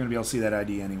page, you're going to be able to see that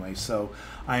ID anyway, so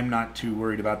I'm not too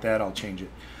worried about that. I'll change it.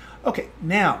 Okay,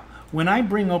 now when I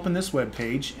bring open this web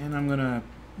page, and I'm going to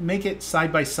make it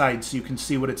side by side so you can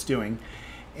see what it's doing,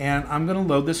 and I'm going to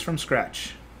load this from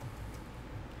scratch.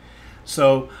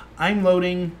 So I'm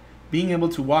loading being able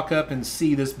to walk up and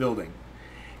see this building.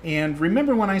 And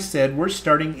remember when I said we're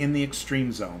starting in the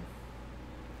extreme zone.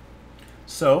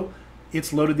 So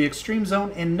it's loaded the extreme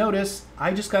zone, and notice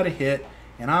I just got a hit,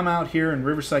 and I'm out here in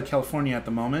Riverside, California at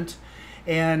the moment,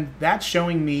 and that's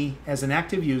showing me as an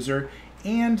active user.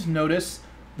 And notice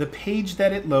the page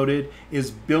that it loaded is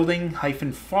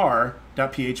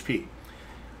building-far.php.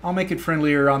 I'll make it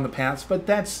friendlier on the paths, but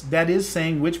that is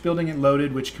saying which building it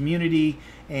loaded, which community,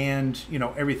 and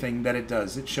everything that it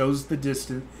does. It shows the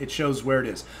distance, it shows where it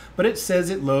is, but it says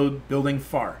it load building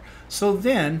far. So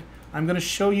then I'm going to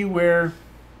show you where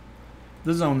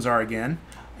the zones are again,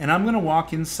 and I'm going to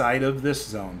walk inside of this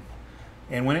zone.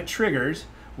 And when it triggers,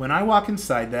 when I walk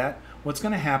inside that, what's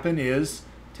going to happen is,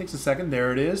 it takes a second,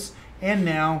 there it is, and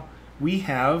now we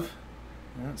have,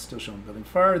 it's still showing building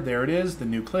far, there it is, the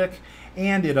new click,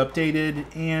 and it updated,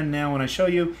 and now when I show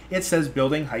you, it says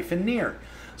building-near.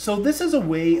 So this is a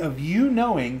way of you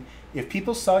knowing if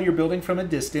people saw your building from a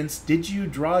distance, did you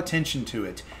draw attention to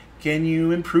it? Can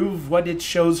you improve what it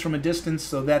shows from a distance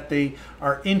so that they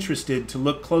are interested to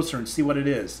look closer and see what it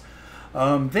is?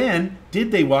 Then,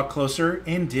 did they walk closer,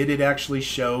 and did it actually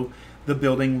show the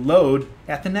building load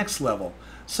at the next level?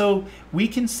 So we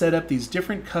can set up these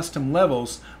different custom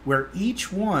levels where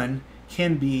each one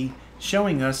can be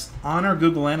showing us on our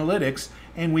Google Analytics,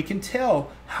 and we can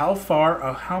tell how far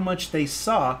or how much they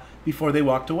saw before they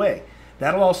walked away.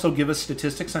 That'll also give us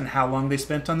statistics on how long they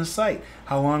spent on the site,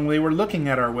 how long they were looking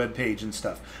at our web page and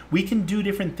stuff. We can do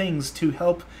different things to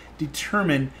help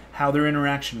determine how their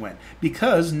interaction went.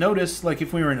 Because notice, like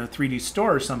if we were in a 3D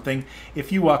store or something,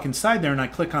 if you walk inside there and I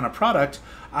click on a product,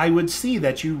 I would see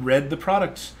that you read the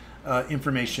product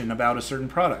information about a certain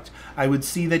product. I would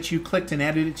see that you clicked and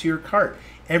added it to your cart.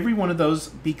 Every one of those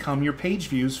become your page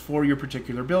views for your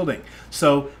particular building.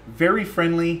 So very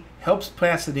friendly, helps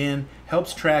pass it in,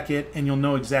 helps track it, and you'll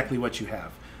know exactly what you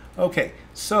have. Okay,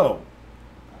 so,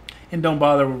 and don't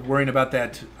bother worrying about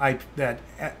that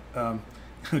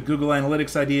Google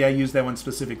Analytics ID. I used that one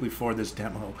specifically for this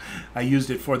demo. I used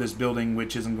it for this building,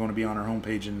 which isn't going to be on our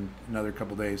homepage in another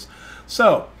couple days.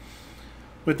 So,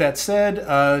 with that said,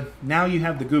 now you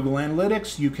have the Google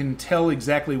Analytics. You can tell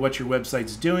exactly what your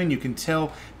website's doing. You can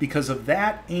tell because of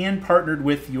that, and partnered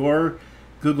with your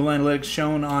Google Analytics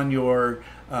shown on your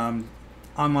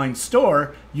online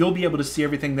store, you'll be able to see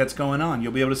everything that's going on.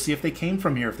 You'll be able to see if they came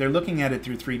from here, if they're looking at it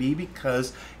through 3D,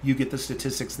 because you get the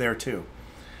statistics there too.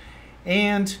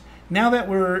 And now that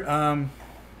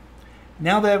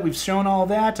we've shown all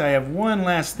that, I have one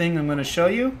last thing I'm going to show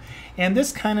you, and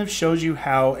this kind of shows you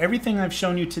how everything I've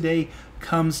shown you today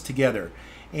comes together.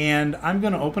 And I'm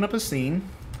going to open up a scene,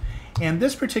 and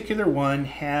this particular one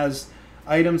has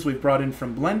items we've brought in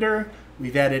from Blender.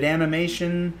 We've added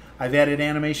animation. I've added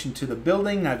animation to the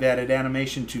building. I've added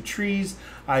animation to trees.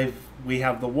 We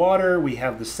have the water. We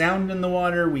have the sound in the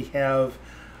water. We have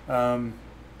a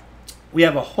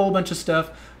whole bunch of stuff.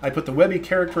 I put the Webby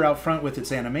character out front with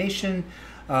its animation.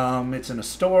 It's in a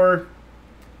store.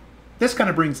 This kind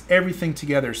of brings everything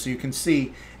together so you can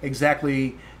see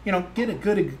exactly, get a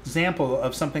good example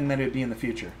of something that it'd be in the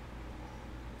future.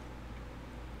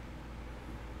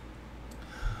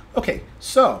 Okay,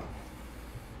 so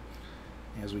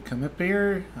as we come up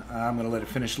here, I'm going to let it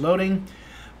finish loading.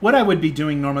 What I would be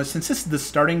doing normally, since this is the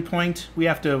starting point, we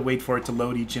have to wait for it to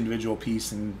load each individual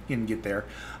piece and get there.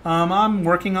 I'm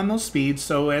working on those speeds,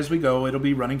 so as we go, it'll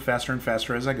be running faster and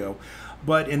faster as I go.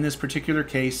 But in this particular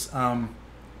case,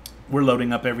 we're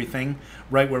loading up everything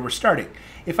right where we're starting.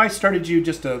 If I started you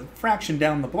just a fraction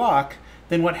down the block,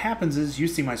 then what happens is you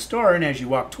see my store, and as you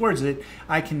walk towards it,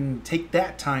 I can take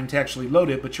that time to actually load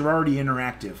it, but you're already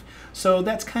interactive. So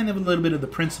that's kind of a little bit of the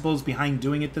principles behind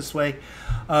doing it this way.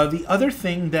 The other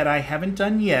thing that I haven't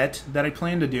done yet that I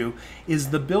plan to do is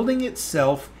the building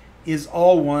itself is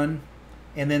all one,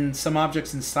 and then some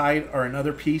objects inside are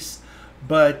another piece,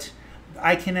 but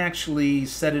I can actually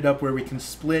set it up where we can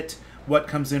split what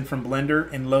comes in from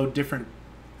Blender and load different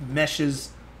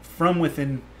meshes from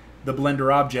within the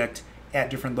Blender object at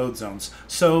different load zones.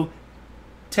 So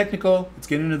technical, it's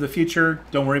getting into the future.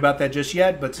 Don't worry about that just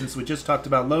yet, but since we just talked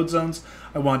about load zones,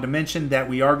 I wanted to mention that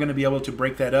we are going to be able to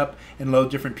break that up and load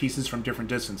different pieces from different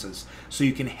distances. So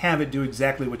you can have it do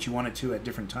exactly what you want it to at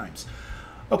different times.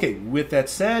 Okay, with that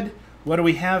said, what do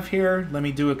we have here? Let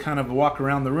me do a kind of a walk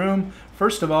around the room.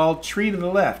 First of all, tree to the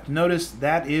left. Notice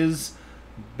that is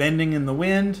bending in the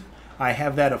wind. I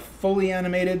have that fully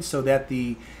animated so that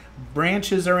the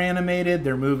branches are animated.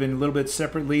 They're moving a little bit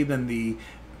separately than the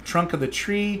trunk of the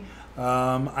tree.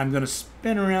 I'm going to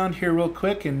spin around here real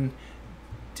quick and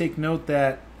take note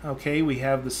that, okay, we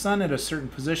have the sun at a certain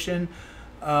position.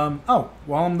 While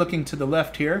I'm looking to the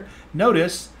left here,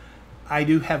 notice I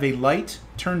do have a light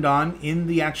turned on in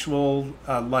the actual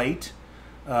light,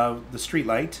 the street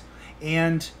light.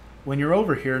 And when you're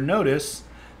over here, notice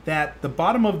that the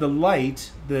bottom of the light,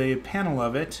 the panel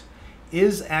of it,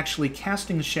 is actually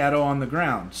casting a shadow on the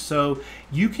ground. So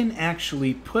you can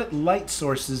actually put light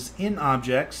sources in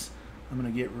objects. I'm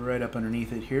going to get right up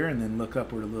underneath it here and then look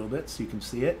upward a little bit so you can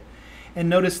see it. And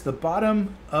notice the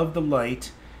bottom of the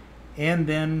light, and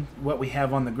then what we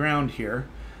have on the ground here,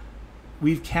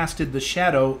 we've casted the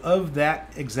shadow of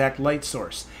that exact light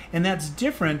source. And that's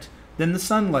different than the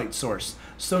sunlight source.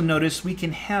 So notice we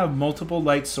can have multiple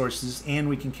light sources and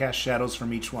we can cast shadows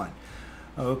from each one.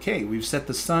 Okay, we've set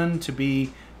the sun to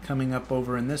be coming up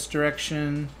over in this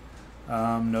direction.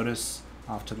 Notice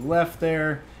off to the left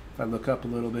there. If I look up a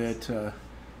little bit,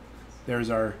 there's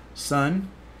our sun.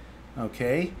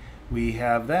 Okay, we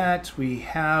have that. We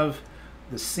have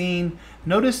the scene.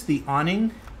 Notice the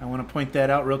awning. I want to point that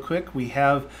out real quick.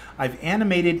 I've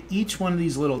animated each one of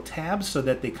these little tabs so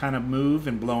that they kind of move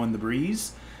and blow in the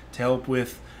breeze to help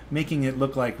with making it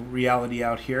look like reality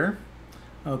out here.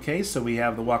 Okay, so we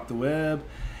have the WalkTheWeb,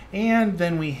 and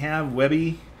then we have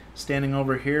Webby standing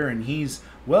over here, and he's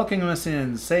welcoming us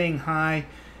in, saying hi,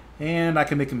 and I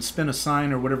can make him spin a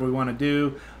sign or whatever we want to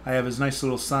do. I have his nice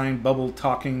little sign bubble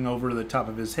talking over the top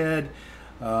of his head.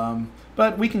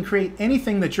 But we can create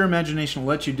anything that your imagination will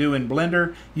let you do in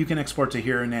Blender. You can export to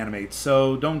here and animate.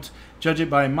 So don't judge it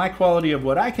by my quality of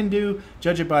what I can do.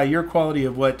 Judge it by your quality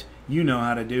of what you know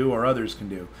how to do or others can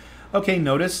do. Okay,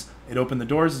 notice it opened the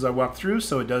doors as I walk through,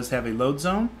 so it does have a load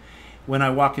zone. When I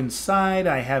walk inside,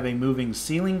 I have a moving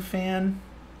ceiling fan.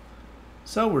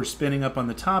 So we're spinning up on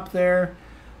the top there.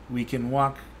 We can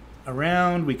walk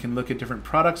around. We can look at different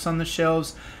products on the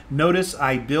shelves. Notice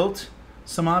I built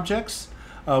some objects.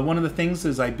 One of the things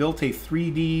is I built a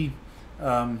 3D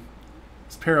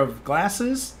pair of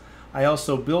glasses. I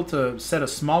also built a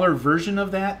smaller version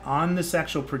of that on this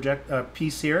actual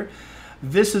piece here.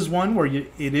 This is one where it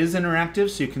is interactive,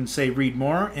 so you can say read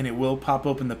more and it will pop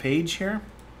open the page here.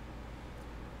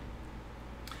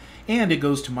 And it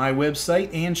goes to my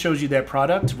website and shows you that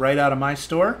product right out of my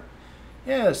store.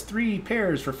 Yes, 3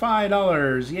 pairs for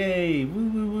 $5. Yay, woo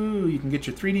woo woo. You can get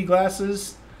your 3D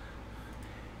glasses.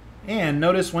 And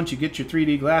notice once you get your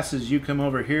 3D glasses, you come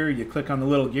over here, you click on the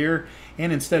little gear,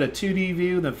 and instead of 2D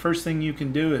view, the first thing you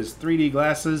can do is 3D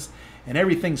glasses, and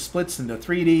everything splits into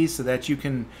 3D so that you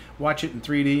can watch it in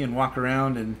 3D and walk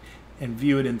around and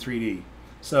view it in 3D.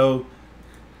 So,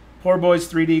 poor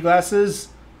boy's 3D glasses,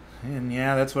 and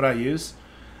yeah, that's what I use.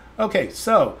 Okay,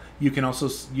 so you can also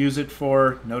use it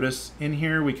for, notice in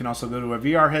here, we can also go to a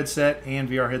VR headset and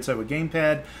VR headset with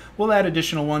gamepad. We'll add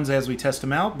additional ones as we test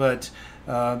them out, but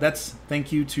that's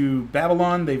thank you to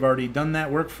Babylon. They've already done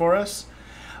that work for us.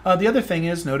 The other thing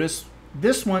is, notice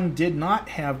this one did not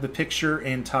have the picture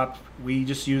and top. We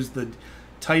just used the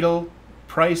title,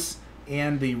 price,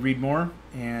 and the read more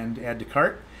and add to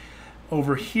cart.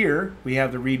 Over here, we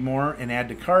have the read more and add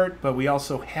to cart, but we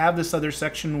also have this other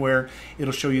section where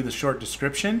it'll show you the short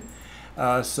description.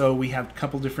 So we have a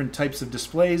couple different types of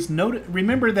displays.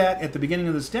 Remember that at the beginning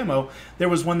of this demo, there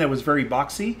was one that was very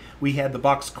boxy. We had the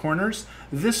box corners.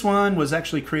 This one was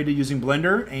actually created using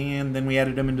Blender, and then we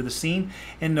added them into the scene.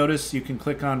 And notice you can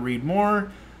click on read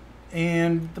more,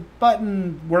 and the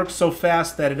button works so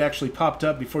fast that it actually popped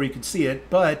up before you could see it,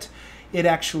 but it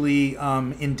actually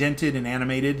indented and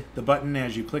animated the button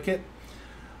as you click it.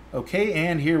 Okay,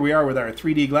 and here we are with our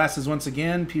 3D glasses once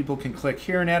again. People can click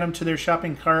here and add them to their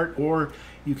shopping cart, or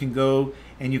you can go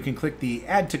and you can click the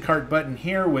add to cart button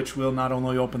here, which will not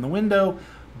only open the window,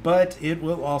 but it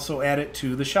will also add it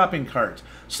to the shopping cart.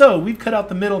 So we've cut out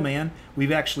the middleman.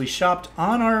 We've actually shopped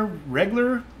on our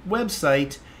regular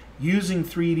website using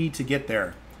 3D to get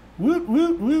there. Woot,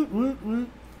 woot, woot, woot, woot.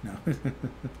 No.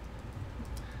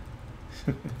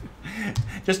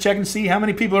 Just checking to see how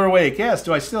many people are awake. Yes,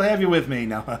 do I still have you with me?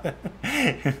 No.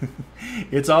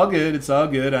 It's all good. It's all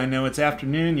good. I know it's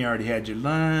afternoon. You already had your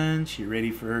lunch. You're ready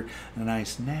for a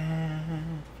nice nap.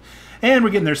 And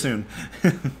we're getting there soon.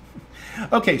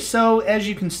 Okay, so as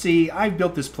you can see, I've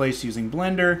built this place using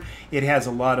Blender. It has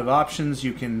a lot of options.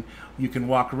 You can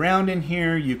walk around in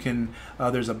here. You can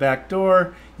there's a back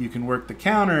door. You can work the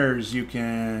counters. You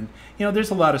can,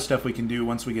 there's a lot of stuff we can do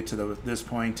once we get to this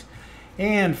point.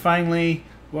 And finally,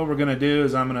 what we're going to do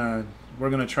is we're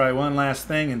going to try one last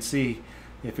thing and see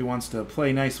if he wants to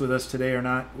play nice with us today or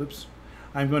not. Whoops.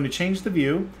 I'm going to change the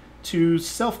view to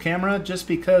self-camera just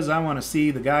because I want to see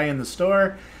the guy in the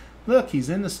store. Look, he's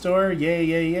in the store. Yay,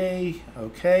 yay, yay.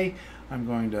 Okay, I'm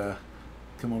going to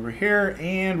come over here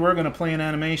and we're going to play an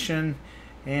animation.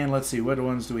 And let's see, what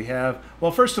ones do we have?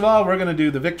 Well, first of all, we're going to do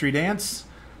the victory dance.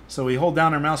 So we hold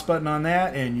down our mouse button on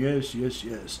that, and yes, yes,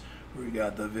 yes. We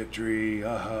got the victory.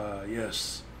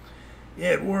 Yes.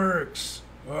 It works.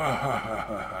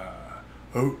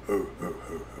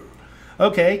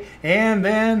 Okay, and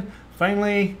then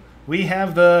finally we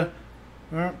have the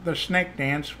snake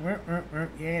dance. Yeah,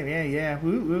 yeah, yeah.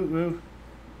 Woo, woo, woo.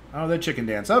 Oh, the chicken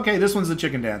dance. Okay, this one's the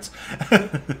chicken dance.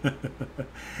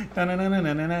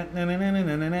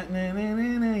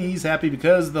 He's happy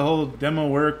because the whole demo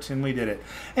worked and we did it.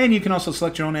 And you can also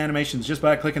select your own animations just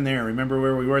by clicking there. Remember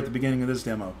where we were at the beginning of this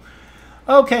demo.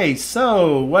 Okay,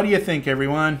 so what do you think,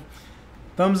 everyone?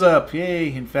 Thumbs up.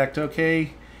 Yay. In fact,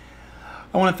 okay.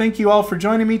 I want to thank you all for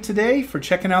joining me today, for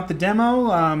checking out the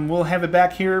demo. We'll have it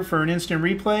back here for an instant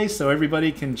replay so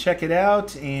everybody can check it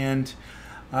out. And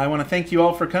I want to thank you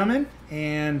all for coming,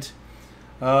 and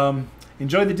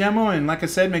enjoy the demo, and like I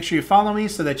said, make sure you follow me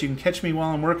so that you can catch me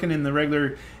while I'm working in the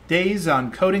regular days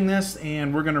on coding this,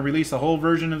 and we're going to release a whole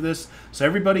version of this so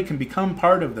everybody can become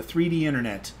part of the 3D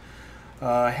internet.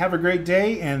 Have a great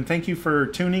day, and thank you for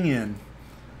tuning in.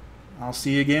 I'll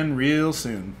see you again real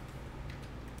soon.